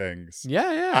many things.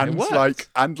 Yeah, and it worked.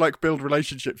 like build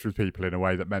relationships with people in a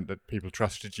way that meant that people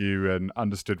trusted you and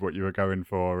understood what you were going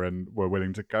for and were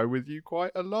willing to go with you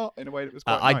quite a lot in a way that was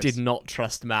quite nice. I did not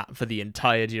trust Matt for the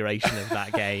entire duration of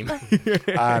that game.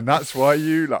 And that's why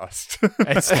you lost.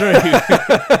 It's true.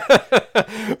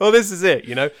 Well, this is it,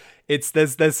 you know.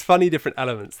 There's funny different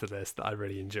elements to this that I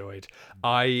really enjoyed.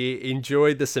 I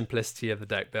enjoyed the simplicity of the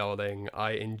deck building.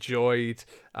 I enjoyed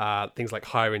things like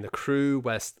hiring the crew,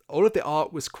 where all of the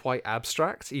art was quite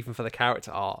abstract, even for the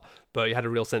character art, but you had a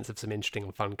real sense of some interesting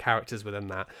and fun characters within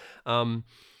that.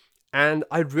 And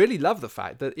I really love the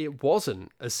fact that it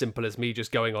wasn't as simple as me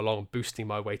just going along and boosting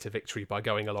my way to victory by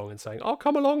going along and saying, "I'll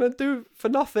come along and do for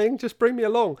nothing, just bring me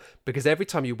along." Because every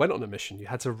time you went on a mission, you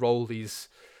had to roll these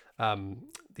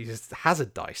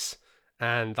hazard dice,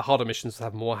 and the harder missions would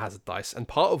have more hazard dice, and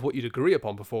part of what you'd agree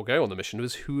upon before going on the mission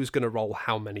was who was going to roll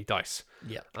how many dice.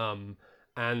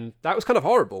 And that was kind of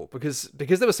horrible because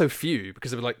there were so few,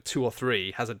 because there were like 2 or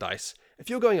 3 hazard dice. If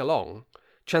you're going along,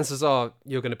 chances are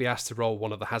you're going to be asked to roll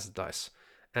one of the hazard dice,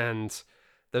 and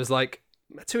there's like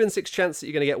a 2 in 6 chance that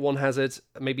you're going to get 1 hazard,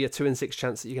 maybe a 2 in 6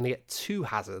 chance that you're going to get 2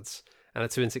 hazards, and a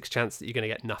 2 in 6 chance that you're going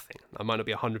to get nothing. I might not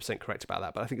be 100% correct about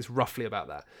that, but I think it's roughly about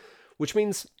that. Which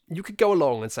means you could go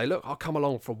along and say, look, I'll come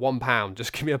along for £1.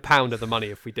 Just give me £1 of the money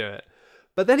if we do it.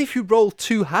 But then if you roll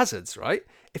 2 hazards, right?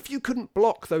 If you couldn't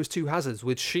block those 2 hazards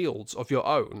with shields of your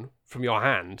own from your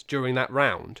hand during that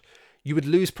round, you would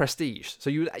lose prestige.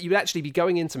 So you would actually be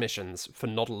going into missions for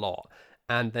not a lot.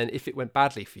 And then if it went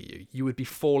badly for you, you would be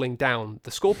falling down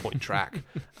the score point track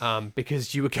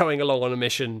because you were going along on a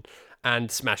mission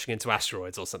and smashing into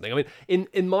asteroids or something. I mean,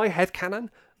 in my headcanon,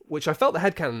 which I felt the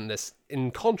headcanon in this,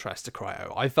 in contrast to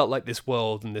Cryo, I felt like this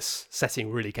world and this setting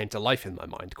really came to life in my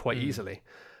mind quite easily.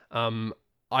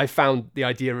 I found the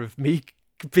idea of me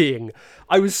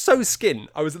I was so skint.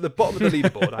 I was at the bottom of the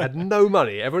leaderboard. I had no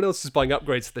money. Everyone else was buying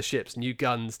upgrades to the ships, new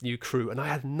guns, new crew, and I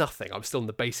had nothing. I was still in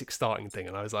the basic starting thing,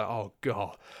 and I was like, oh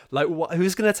god, like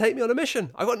who's going to take me on a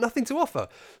mission? I got nothing to offer.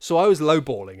 So I was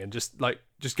lowballing and just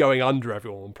going under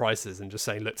everyone on prices and just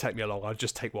saying, look, take me along. I'll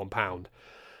just take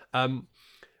 £1.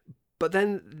 But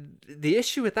then the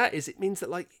issue with that is it means that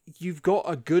like you've got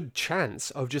a good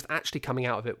chance of just actually coming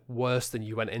out of it worse than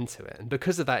you went into it. And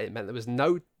because of that, it meant there was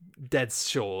no dead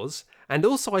shores. And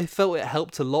also I felt it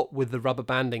helped a lot with the rubber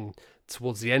banding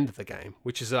towards the end of the game,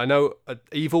 which is, I know, an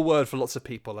evil word for lots of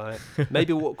people.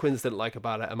 Maybe what Quinn's didn't like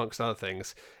about it, amongst other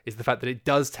things, is the fact that it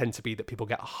does tend to be that people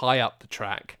get high up the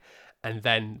track, and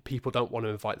then people don't want to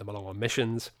invite them along on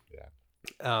missions.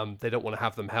 Yeah. They don't want to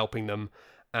have them helping them,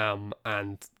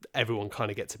 and everyone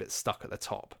kind of gets a bit stuck at the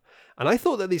top. And I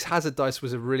thought that these hazard dice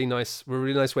was a really nice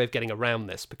way of getting around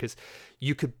this, because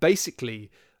you could basically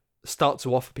start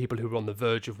to offer people who were on the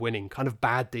verge of winning kind of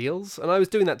bad deals. And I was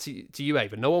doing that to you,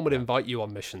 Ava. No one would invite you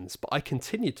on missions, but I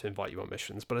continued to invite you on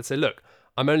missions. But I'd say, look,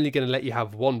 I'm only going to let you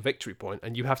have 1 victory point,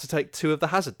 and you have to take 2 of the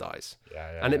hazard dice.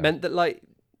 And it meant that, like,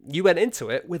 you went into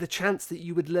it with a chance that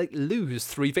you would lose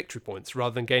 3 victory points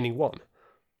rather than gaining 1.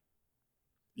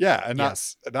 Yeah, and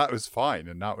that was fine,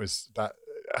 and that.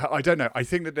 I don't know. I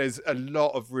think that there's a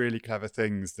lot of really clever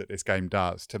things that this game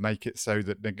does to make it so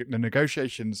that the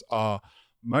negotiations are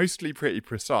mostly pretty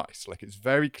precise. Like, it's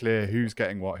very clear who's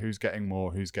getting what, who's getting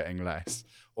more, who's getting less.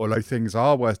 Although things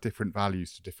are worth different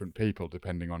values to different people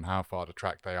depending on how far the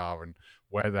track they are and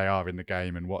where they are in the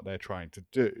game and what they're trying to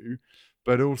do.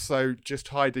 But also just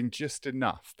hiding just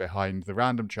enough behind the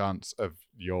random chance of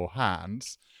your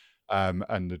hands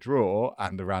and the draw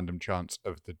and the random chance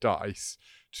of the dice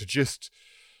to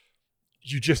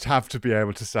you just have to be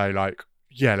able to say, like,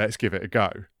 yeah, let's give it a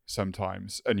go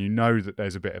sometimes. And you know that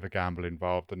there's a bit of a gamble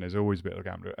involved, and there's always a bit of a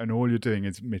gamble. And all you're doing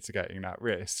is mitigating that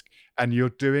risk. And you're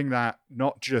doing that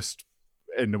not just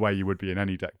in the way you would be in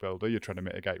any deck builder. You're trying to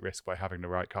mitigate risk by having the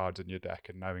right cards in your deck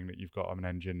and knowing that you've got an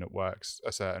engine that works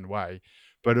a certain way,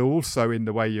 but also in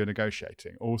the way you're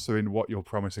negotiating, also in what you're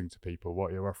promising to people,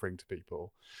 what you're offering to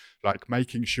people, like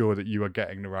making sure that you are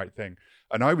getting the right thing.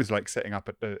 And I was like sitting up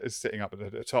at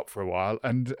the top for a while,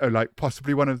 and like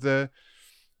possibly one of the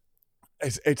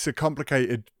there's a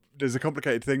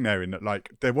complicated thing there in that,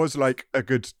 like, there was like a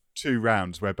good 2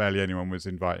 rounds where barely anyone was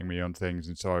inviting me on things,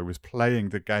 and so I was playing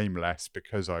the game less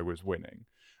because I was winning,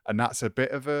 and that's a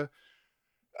bit of an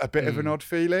odd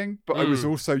feeling. But I was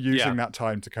also using that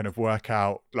time to kind of work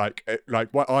out like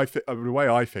what the way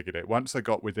I figured it. Once I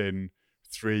got within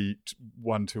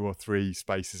 1, 2, or 3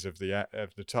 spaces of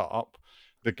the top,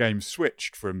 the game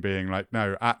switched from being like,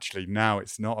 no, actually now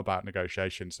it's not about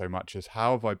negotiation so much as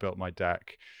how have I built my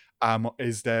deck.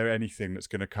 Is there anything that's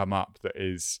going to come up that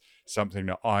is something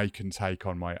that I can take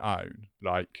on my own?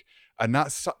 Like, and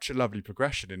that's such a lovely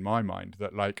progression in my mind,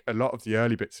 that like a lot of the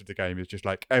early bits of the game is just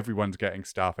like everyone's getting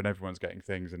stuff and everyone's getting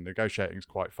things, and negotiating is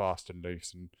quite fast and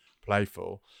loose and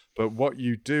playful. But what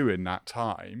you do in that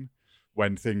time,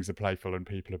 when things are playful and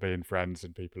people are being friends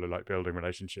and people are like building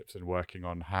relationships and working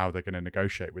on how they're going to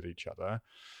negotiate with each other,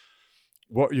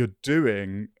 what you're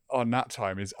doing on that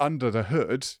time is under the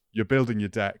hood, you're building your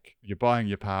deck, you're buying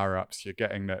your power-ups, you're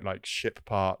getting that like ship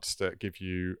parts that give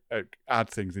you add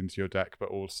things into your deck, but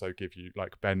also give you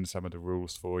like bend some of the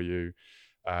rules for you,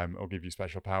 or give you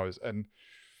special powers. And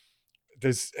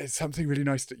it's something really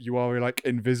nice that you are like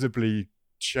invisibly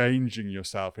changing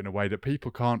yourself in a way that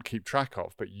people can't keep track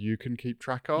of, but you can keep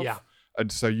track of. Yeah.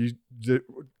 And so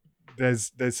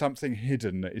there's something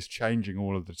hidden that is changing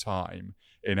all of the time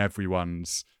in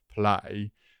everyone's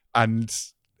play. And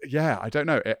yeah, I don't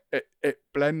know, it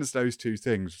blends those 2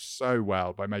 things so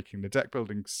well by making the deck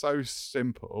building so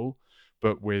simple,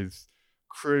 but with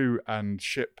crew and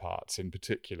ship parts in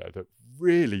particular that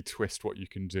really twist what you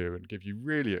can do and give you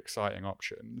really exciting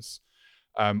options,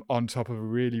 on top of a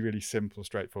really, really simple,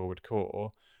 straightforward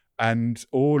core. And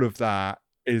all of that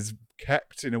is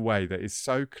kept in a way that is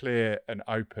so clear and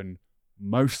open,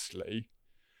 mostly,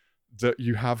 that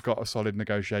you have got a solid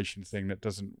negotiation thing that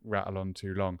doesn't rattle on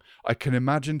too long. I can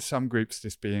imagine some groups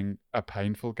this being a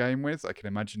painful game with. I can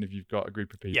imagine if you've got a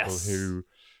group of people who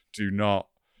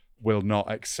will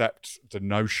not accept the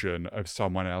notion of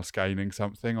someone else gaining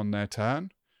something on their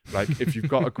turn. Like, if you've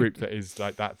got a group that is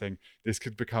like that thing, this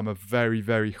could become a very,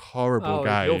 very horrible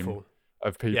game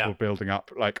of people building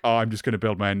up. Like, oh, I'm just going to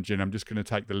build my engine. I'm just going to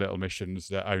take the little missions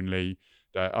that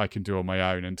I can do on my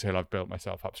own until I've built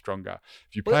myself up stronger.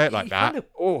 If you play it like that,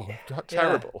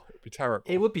 terrible. It'd be terrible.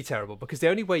 It would be terrible, because the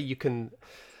only way you can...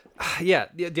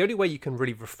 the only way you can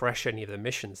really refresh any of the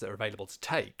missions that are available to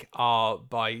take are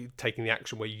by taking the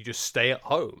action where you just stay at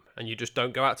home and you just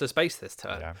don't go out to space this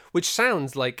turn, which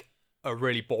sounds like a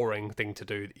really boring thing to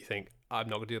do that you think, I'm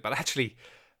not going to do it. But actually,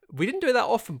 we didn't do it that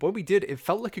often, but when we did, it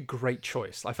felt like a great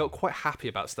choice. I felt quite happy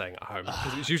about staying at home,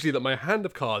 because it was usually that my hand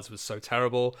of cards was so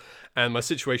terrible and my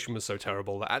situation was so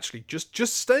terrible that actually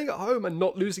just staying at home and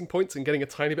not losing points and getting a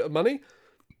tiny bit of money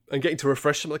and getting to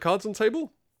refresh some of the cards on the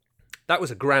table, that was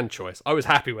a grand choice. I was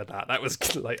happy with that. That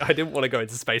was like, I didn't want to go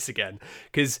into space again,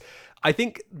 because I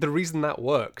think the reason that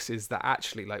works is that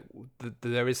actually, like,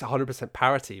 there is 100%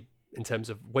 parity in terms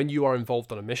of when you are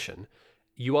involved on a mission,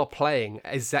 you are playing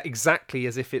exactly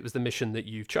as if it was the mission that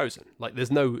you've chosen. Like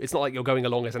it's not like you're going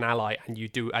along as an ally and you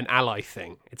do an ally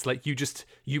thing. It's like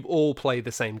you all play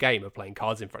the same game of playing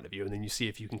cards in front of you, and then you see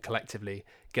if you can collectively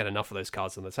get enough of those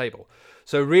cards on the table.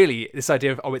 So really, this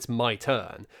idea of, it's my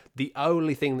turn, the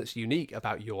only thing that's unique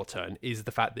about your turn is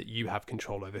the fact that you have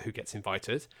control over who gets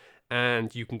invited,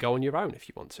 and you can go on your own if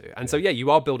you want to. And so,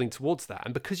 you are building towards that.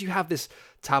 And because you have this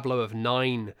tableau of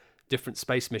 9 different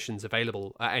space missions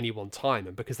available at any one time,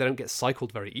 and because they don't get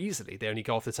cycled very easily, they only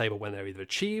go off the table when they're either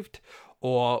achieved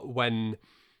or when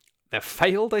they're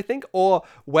failed, I think, or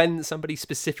when somebody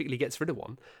specifically gets rid of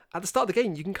one. At the start of the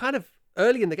game, you can kind of,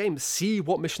 early in the game, see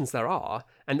what missions there are,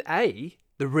 and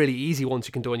the really easy ones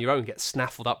you can do on your own get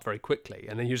snaffled up very quickly,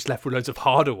 and then you're just left with loads of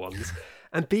harder ones.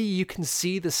 And B, you can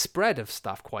see the spread of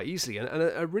stuff quite easily. And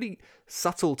a really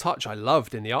subtle touch I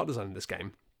loved in the art design of this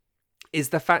game is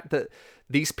the fact that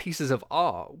these pieces of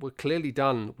art were clearly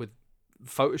done with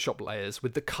Photoshop layers,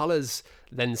 with the colors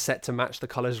then set to match the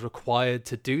colors required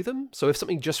to do them. So if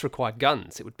something just required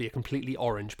guns, it would be a completely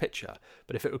orange picture.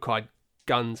 But if it required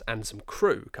guns and some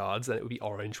crew cards, then it would be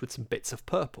orange with some bits of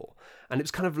purple. And it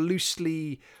was kind of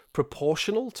loosely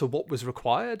proportional to what was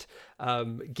required,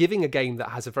 giving a game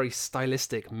that has a very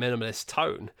stylistic, minimalist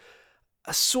tone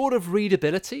a sort of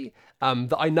readability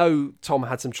that I know Tom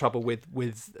had some trouble with the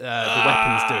weapons doing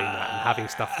that and having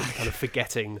stuff that's kind of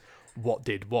forgetting what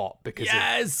did what because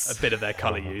of a bit of their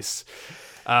color use.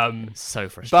 So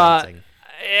frustrating. But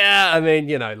yeah, I mean,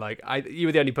 you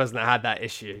were the only person that had that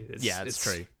issue. It's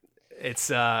true.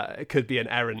 It could be an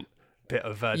errant bit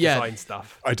of design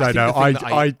stuff. I don't know.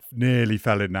 I nearly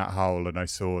fell in that hole and I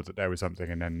saw that there was something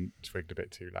and then twigged a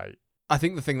bit too late. I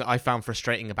think the thing that I found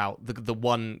frustrating about the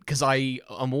one, because I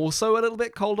am also a little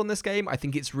bit cold on this game, I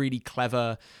think it's really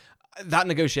clever. That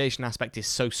negotiation aspect is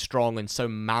so strong and so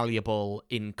malleable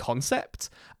in concept,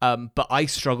 but I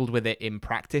struggled with it in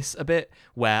practice a bit,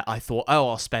 where I thought,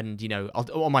 I'll spend,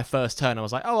 on my first turn, I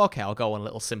was like, okay, I'll go on a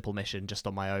little simple mission just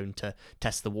on my own to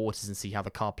test the waters and see how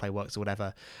the card play works or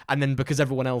whatever. And then because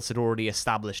everyone else had already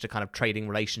established a kind of trading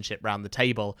relationship around the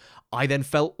table, I then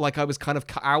felt like I was kind of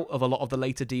cut out of a lot of the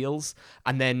later deals.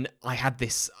 And then I had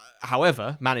this,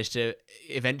 however, managed to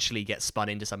eventually get spun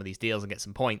into some of these deals and get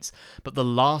some points. But the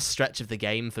last stretch of the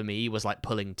game for me was like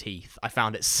pulling teeth. I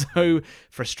found it so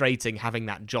frustrating having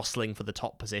that jostling for the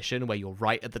top position where you're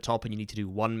right at the top and you need to do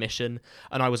one mission.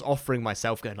 And I was offering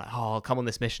myself going like, I'll come on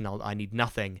this mission. I need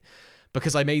nothing.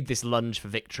 Because I made this lunge for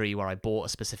victory where I bought a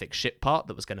specific ship part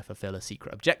that was going to fulfill a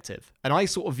secret objective. And I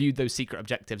sort of viewed those secret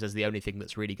objectives as the only thing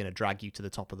that's really going to drag you to the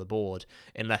top of the board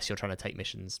unless you're trying to take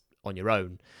missions on your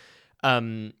own.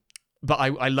 But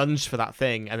I lunged for that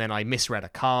thing, and then I misread a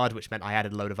card, which meant I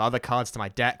added a load of other cards to my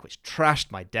deck, which trashed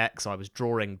my deck, so I was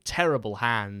drawing terrible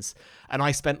hands. And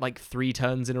I spent like 3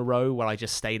 turns in a row where I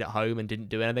just stayed at home and didn't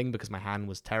do anything because my hand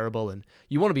was terrible. And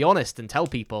you want to be honest and tell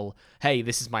people, hey,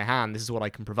 this is my hand, this is what I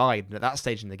can provide. And at that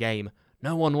stage in the game,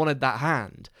 no one wanted that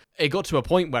hand. It got to a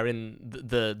point where in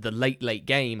the late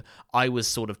game, I was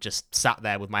sort of just sat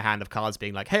there with my hand of cards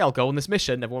being like, hey, I'll go on this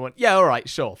mission. Everyone went, yeah, all right,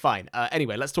 sure, fine.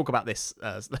 Anyway, let's talk about this.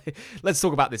 Let's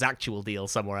talk about this actual deal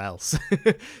somewhere else.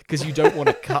 Because you don't want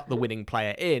to cut the winning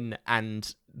player in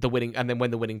and then when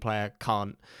the winning player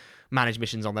can't manage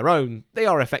missions on their own, they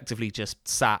are effectively just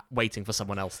sat waiting for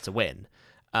someone else to win.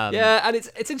 Yeah, and it's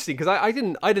interesting because I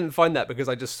didn't find that because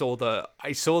I just saw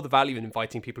the value in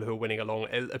inviting people who are winning along,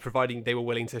 providing they were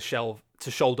willing to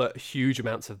shoulder huge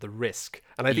amounts of the risk.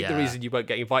 And I think the reason you weren't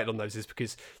getting invited on those is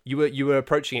because you were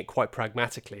approaching it quite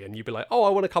pragmatically, and you'd be like, I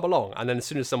want to come along, and then as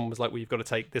soon as someone was like, well, you've got to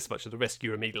take this much of the risk,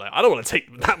 you're immediately like, I don't want to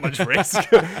take that much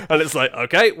risk. And it's like,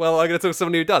 okay, well, I'm going to talk to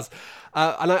someone who does.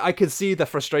 And I could see the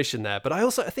frustration there, but I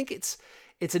think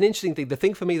it's an interesting thing. The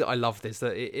thing for me that I loved is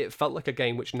that it felt like a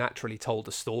game which naturally told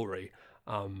a story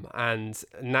and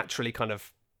naturally kind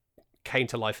of came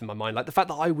to life in my mind. Like the fact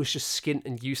that I was just skint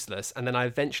and useless, and then I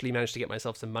eventually managed to get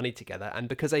myself some money together. And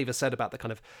because Ava said about the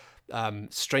kind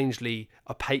of strangely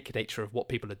opaque nature of what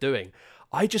people are doing,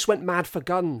 I just went mad for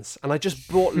guns, and I just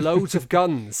bought loads of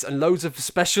guns and loads of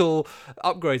special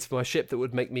upgrades for my ship that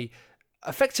would make me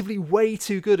effectively way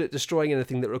too good at destroying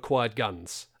anything that required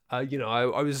guns. I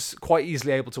was quite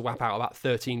easily able to whap out about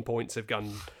 13 points of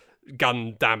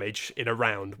gun damage in a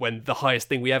round when the highest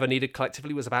thing we ever needed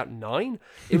collectively was about 9.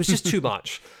 It was just too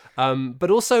much. But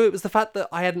also it was the fact that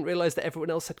I hadn't realised that everyone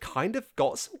else had kind of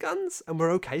got some guns and were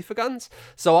okay for guns.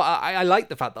 So I like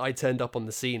the fact that I turned up on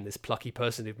the scene, this plucky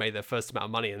person who'd made their first amount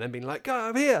of money, and then been like, "Oh,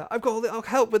 I'm here. I've got I'll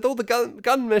help with all the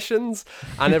gun missions."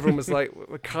 And everyone was like,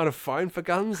 "We're kind of fine for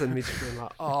guns," and we just been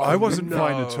like, "Oh, I wasn't no.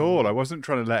 fine at all. I wasn't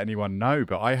trying to let anyone know,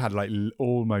 but I had like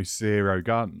almost zero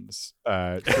guns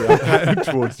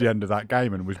towards the end of that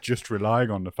game, and was just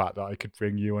relying on the fact that I could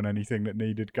bring you on anything that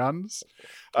needed guns.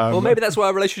 Well, maybe that's why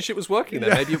our relationship was working then.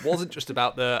 Yeah. Maybe it wasn't just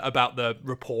about the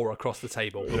rapport across the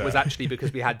table. It was actually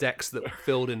because we had decks that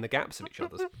filled in the gaps of each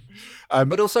other's.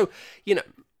 But also,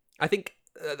 I think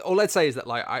all I'd say is that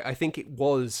like I think it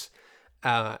was,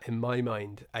 in my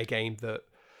mind, a game that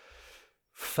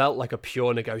felt like a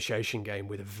pure negotiation game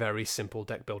with a very simple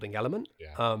deck building element.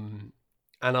 Yeah.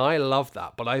 And I love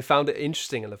that, but I found it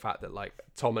interesting in the fact that like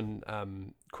Tom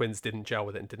and Quinns didn't gel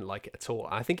with it and didn't like it at all.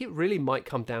 I think it really might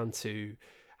come down to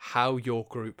how your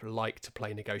group like to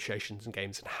play negotiations and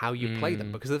games and how you play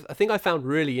them. Because the thing I found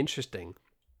really interesting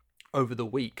over the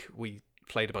week, we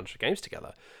played a bunch of games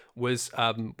together, was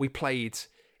we played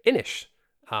Inis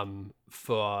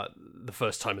for the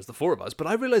first time as the four of us. But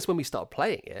I realized when we started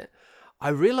playing it, I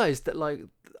realized that like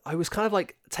I was kind of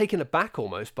like taken aback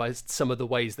almost by some of the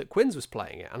ways that Quinns was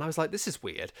playing it. And I was like, this is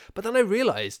weird. But then I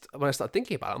realized when I started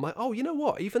thinking about it, I'm like, oh, you know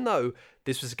what? Even though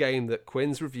this was a game that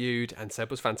Quinns reviewed and said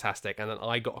was fantastic, and then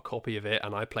I got a copy of it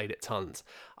and I played it tons,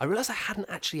 I realized I hadn't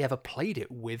actually ever played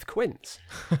it with Quinns.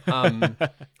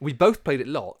 We both played it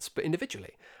lots, but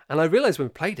individually. And I realized when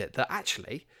we played it that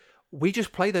actually we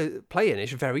just play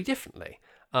Inis very differently.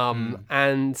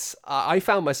 And I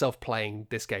found myself playing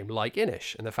this game like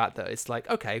Inis, and the fact that it's like,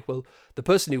 okay, well, the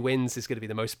person who wins is going to be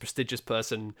the most prestigious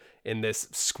person in this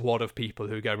squad of people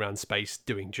who go around space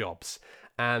doing jobs.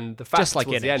 And the fact just like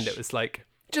towards Inis. the end, it was like,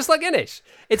 just like Inis.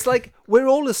 It's like, we're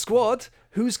all a squad.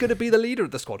 Who's going to be the leader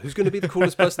of the squad? Who's going to be the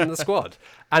coolest person in the squad?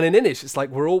 And in Inis, it's like,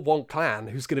 we're all one clan.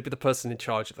 Who's going to be the person in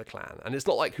charge of the clan? And it's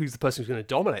not like who's the person who's going to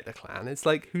dominate the clan. It's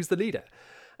like, who's the leader?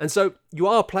 And so you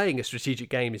are playing a strategic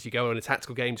game as you go on a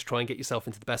tactical game to try and get yourself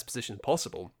into the best position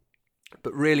possible.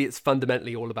 But really, it's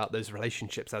fundamentally all about those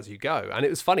relationships as you go. And it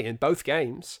was funny, in both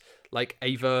games, like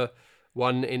Ava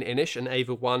won in Inis and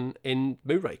Ava won in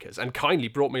Moonrakers, and kindly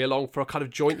brought me along for a kind of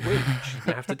joint win, which she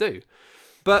didn't have to do.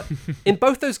 But in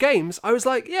both those games, I was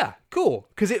like, yeah, cool.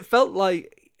 Because it felt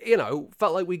like,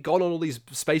 we'd gone on all these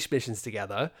space missions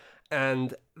together,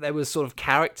 and there was sort of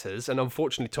characters, and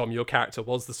unfortunately, Tom, your character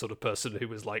was the sort of person who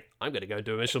was like, I'm going to go and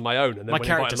do a mission on my own. And then when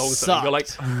you invite along something, you're like,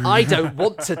 I don't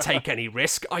want to take any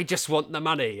risk. I just want the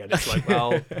money. And it's like,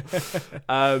 well,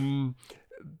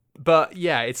 but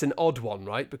yeah, it's an odd one,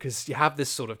 right? Because you have this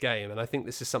sort of game, and I think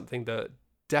this is something that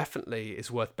definitely is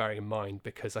worth bearing in mind,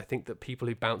 because I think that people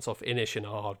who bounce off Inis in a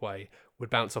hard way would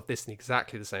bounce off this in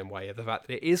exactly the same way. The fact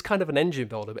that it is kind of an engine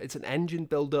builder, but it's an engine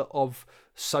builder of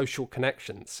social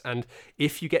connections. And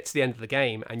if you get to the end of the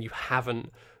game and you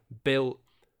haven't built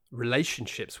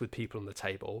relationships with people on the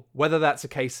table, whether that's a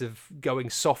case of going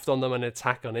soft on them and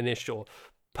attack on Inis, or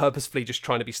purposefully just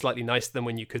trying to be slightly nicer than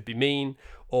when you could be mean,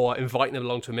 or inviting them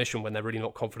along to a mission when they're really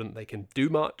not confident they can do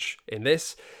much in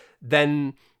this,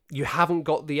 then you haven't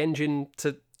got the engine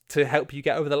to help you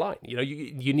get over the line.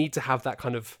 You need to have that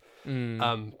kind of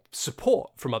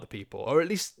support from other people, or at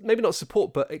least maybe not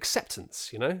support, but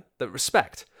acceptance. That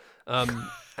respect. And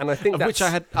I think of which I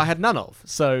had none of.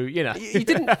 So you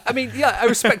didn't. I mean, yeah, I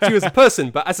respect you as a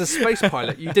person, but as a space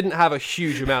pilot, you didn't have a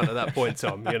huge amount at that point,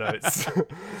 Tom.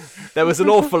 There was an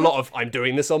awful lot of I'm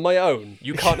doing this on my own.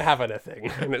 You can't have anything,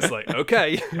 and it's like,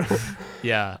 okay.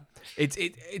 Yeah,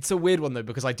 it's a weird one though,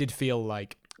 because I did feel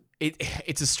like.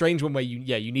 It's a strange one where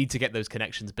you need to get those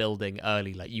connections building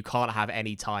early. Like, you can't have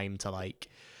any time to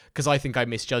because I think I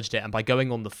misjudged it, and by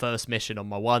going on the first mission on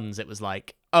my ones, it was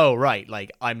like, oh right,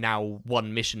 like I'm now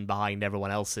one mission behind everyone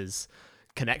else's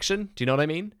connection. Do you know what I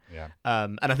mean? Yeah.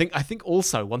 And I think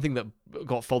also one thing that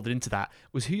got folded into that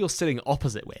was who you're sitting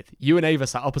opposite with. You and Ava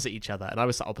sat opposite each other, and I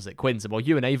was sat opposite Quinns. And while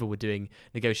you and Ava were doing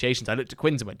negotiations, I looked at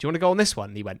Quinns and went, "Do you want to go on this one?"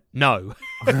 And he went, "No."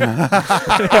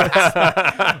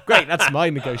 Great, that's my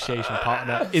negotiation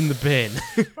partner in the bin.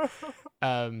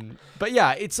 But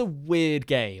yeah, it's a weird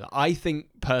game. I think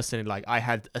personally, I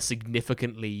had a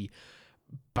significantly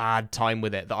bad time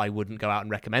with it that I wouldn't go out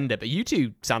and recommend it. But you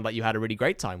two sound like you had a really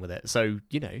great time with it. So,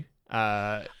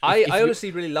 I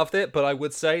honestly really loved it, but I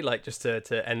would say, just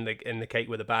to end the cake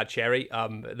with a bad cherry,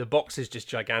 the box is just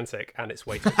gigantic and it's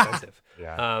way too expensive.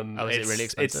 Yeah. Is it really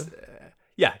expensive?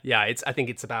 Yeah. I think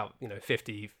it's about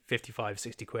 50, 55,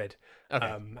 60 quid.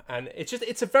 Okay. And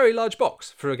it's a very large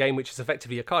box for a game which is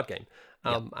effectively a card game.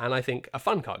 And I think a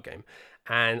fun card game.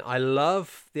 And I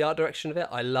love the art direction of it.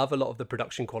 I love a lot of the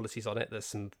production qualities on it. There's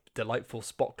some delightful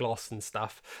spot gloss and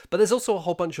stuff. But there's also a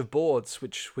whole bunch of boards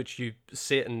which you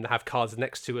sit and have cards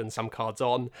next to and some cards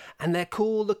on. And they're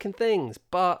cool looking things,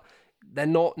 but they're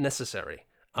not necessary.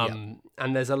 And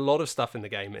there's a lot of stuff in the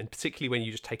game, and particularly when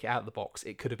you just take it out of the box,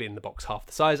 it could have been the box half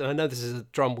the size. And I know this is a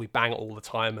drum we bang all the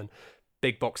time, and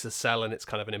big boxes sell, and it's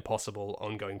kind of an impossible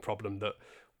ongoing problem that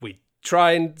we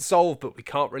try and solve, but we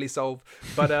can't really solve.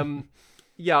 But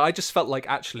yeah, I just felt like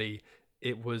actually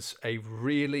it was a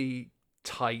really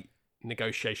tight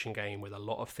negotiation game with a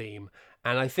lot of theme.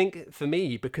 And I think for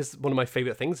me, because one of my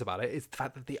favorite things about it is the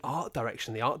fact that the art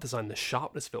direction, the art design, the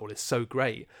sharpness of it all is so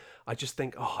great. I just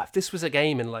think, if this was a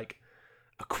game in like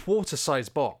a quarter size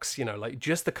box, like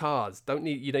just the cards, don't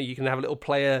need, you can have a little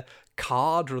player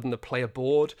card rather than the player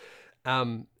board.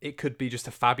 It could be just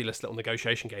a fabulous little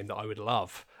negotiation game that I would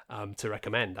love to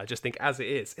recommend. I just think as it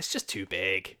is, it's just too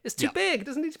big. It's too big. It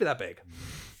doesn't need to be that big.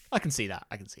 I can see that.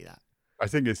 I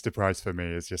think it's the price for me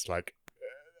is just like,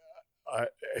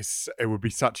 it would be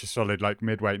such a solid like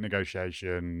midweight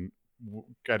negotiation.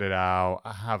 Get it out,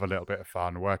 have a little bit of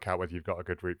fun, work out whether you've got a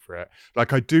good route for it.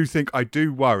 Like I do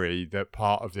worry that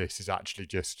part of this is actually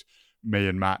just me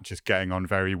and Matt just getting on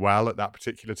very well at that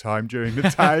particular time during the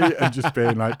day and just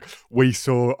being like,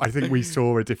 I think we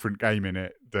saw a different game in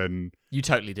it than you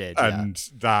totally did, and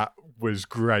that was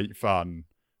great fun.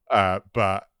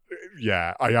 But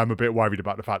yeah, I am a bit worried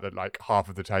about the fact that like half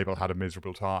of the table had a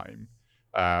miserable time.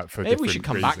 For maybe we should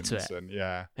come back to it. And,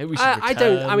 yeah, maybe we should I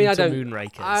don't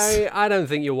Moonrakers. I don't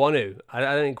think you want to. I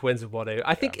don't think Quins would want to.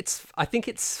 I think it's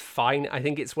fine. I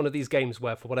think it's one of these games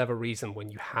where, for whatever reason,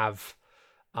 when you have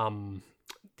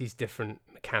these different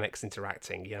mechanics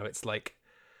interacting, it's like,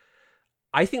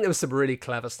 I think there was some really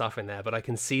clever stuff in there, but I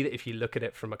can see that if you look at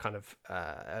it from a kind of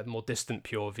a more distant,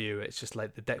 pure view, it's just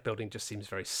like the deck building just seems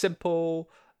very simple.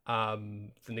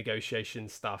 The negotiation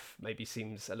stuff maybe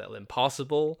seems a little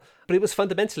impossible, but it was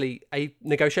fundamentally a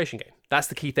negotiation game. That's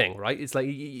the key thing, right? It's like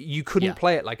you couldn't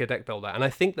play it like a deck builder, and I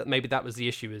think that maybe that was the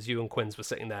issue, as you and Quins were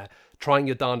sitting there trying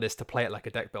your darndest to play it like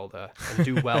a deck builder and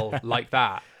do well like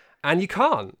that, and you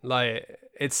can't. Like,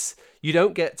 you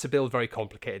don't get to build very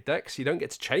complicated decks. You don't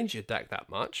get to change your deck that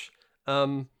much.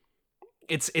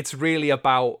 It's really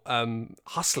about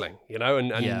hustling,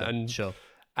 and sure.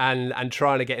 And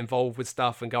trying to get involved with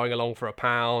stuff and going along for a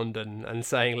pound and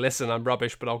saying, listen, I'm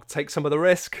rubbish, but I'll take some of the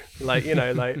risk.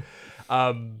 That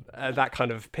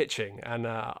kind of pitching. And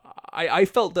I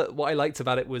felt that what I liked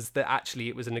about it was that actually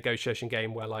it was a negotiation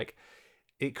game where like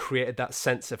it created that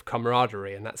sense of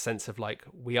camaraderie and that sense of like,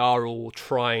 we are all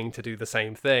trying to do the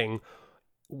same thing.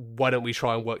 Why don't we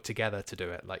try and work together to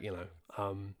do it? But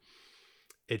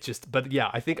yeah,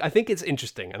 I think it's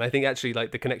interesting, and I think actually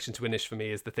like the connection to Inish for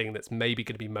me is the thing that's maybe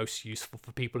going to be most useful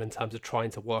for people in terms of trying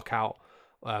to work out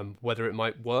whether it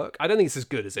might work. I don't think it's as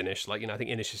good as Inish. I think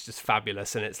Inish is just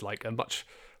fabulous, and it's like a much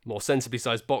more sensibly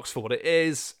sized box for what it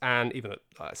is, and even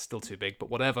it's still too big, but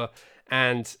whatever.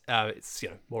 And it's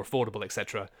more affordable,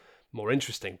 etc., more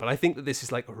interesting. But I think that this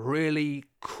is like a really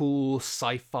cool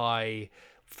sci-fi.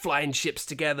 Flying ships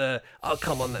together, I'll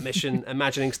come on that mission,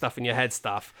 imagining stuff in your head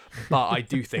stuff. But I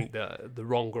do think that the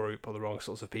wrong group or the wrong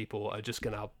sorts of people are just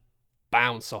going to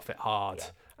bounce off it hard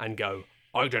and go,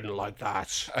 I didn't like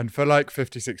that. And for like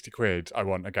 50, 60 quid, I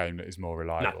want a game that is more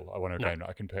reliable. I want a game that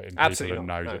I can put in people and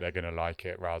know that they're going to like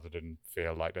it rather than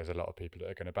feel like there's a lot of people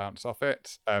that are going to bounce off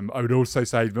it. I would also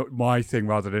say that my thing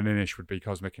rather than Inish would be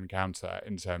Cosmic Encounter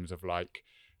in terms of like,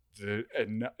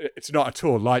 it's not at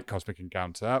all like Cosmic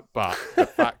Encounter, but the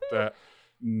fact that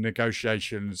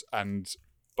negotiations and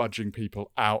budging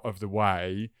people out of the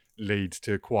way leads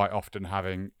to quite often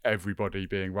having everybody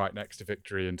being right next to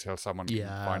victory until someone can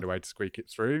find a way to squeak it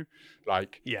through.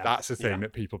 That's the thing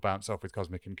that people bounce off with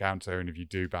Cosmic Encounter, and if you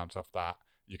do bounce off that,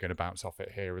 you're going to bounce off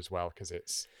it here as well, because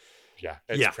it's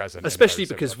present. Especially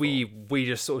because we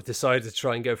just sort of decided to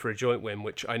try and go for a joint win,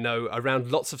 which I know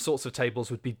around lots of sorts of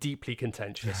tables would be deeply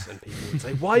contentious, and people would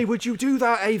say, why would you do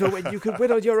that, Ava, when you could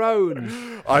win on your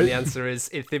own? And the answer is,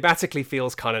 it thematically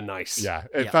feels kind of nice.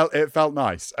 It felt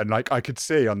nice, and like I could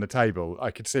see on the table,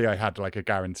 I had like a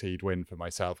guaranteed win for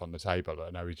myself on the table,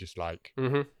 and I was just like,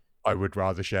 I would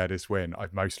rather share this win.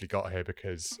 I've mostly got here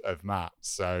because of Matt,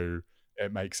 so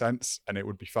it makes sense and it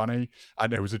would be funny,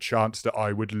 and there was a chance that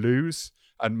I would lose,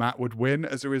 and Matt would win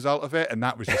as a result of it, and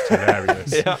that was just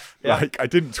hilarious. Yeah. Like, I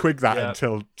didn't twig that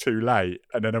until too late,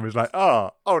 and then I was like,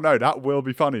 oh no, that will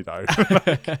be funny though.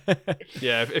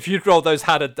 Yeah, if you'd rolled those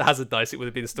hazard dice, it would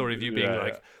have been the story of you being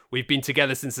like, we've been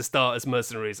together since the start as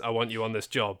mercenaries. I want you on this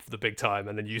job for the big time.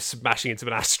 And then you smashing into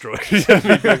an asteroid. And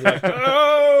me being like,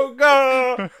 oh,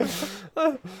 God.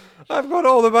 I've got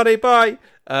all the money. Bye.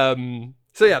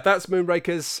 So, yeah, that's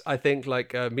Moonrakers. I think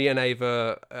like me and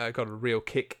Ava got a real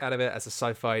kick out of it as a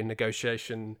sci-fi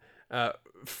negotiation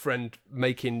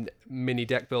friend-making mini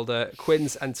deck builder.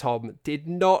 Quinns and Tom did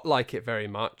not like it very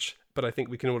much. But I think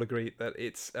we can all agree that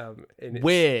it's in its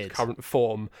weird current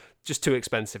form just too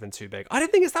expensive and too big. I don't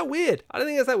think it's that weird.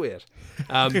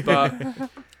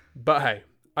 But hey,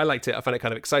 I liked it. I found it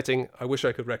kind of exciting. I wish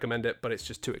I could recommend it, but it's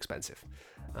just too expensive.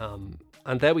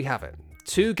 And there we have it.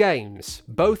 2 games,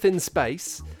 both in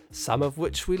space, some of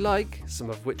which we like, some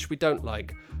of which we don't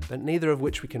like, but neither of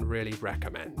which we can really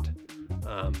recommend.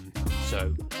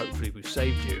 So hopefully we've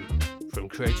saved you from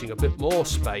creating a bit more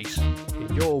space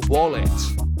in your wallet.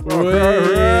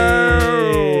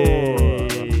 Hooray!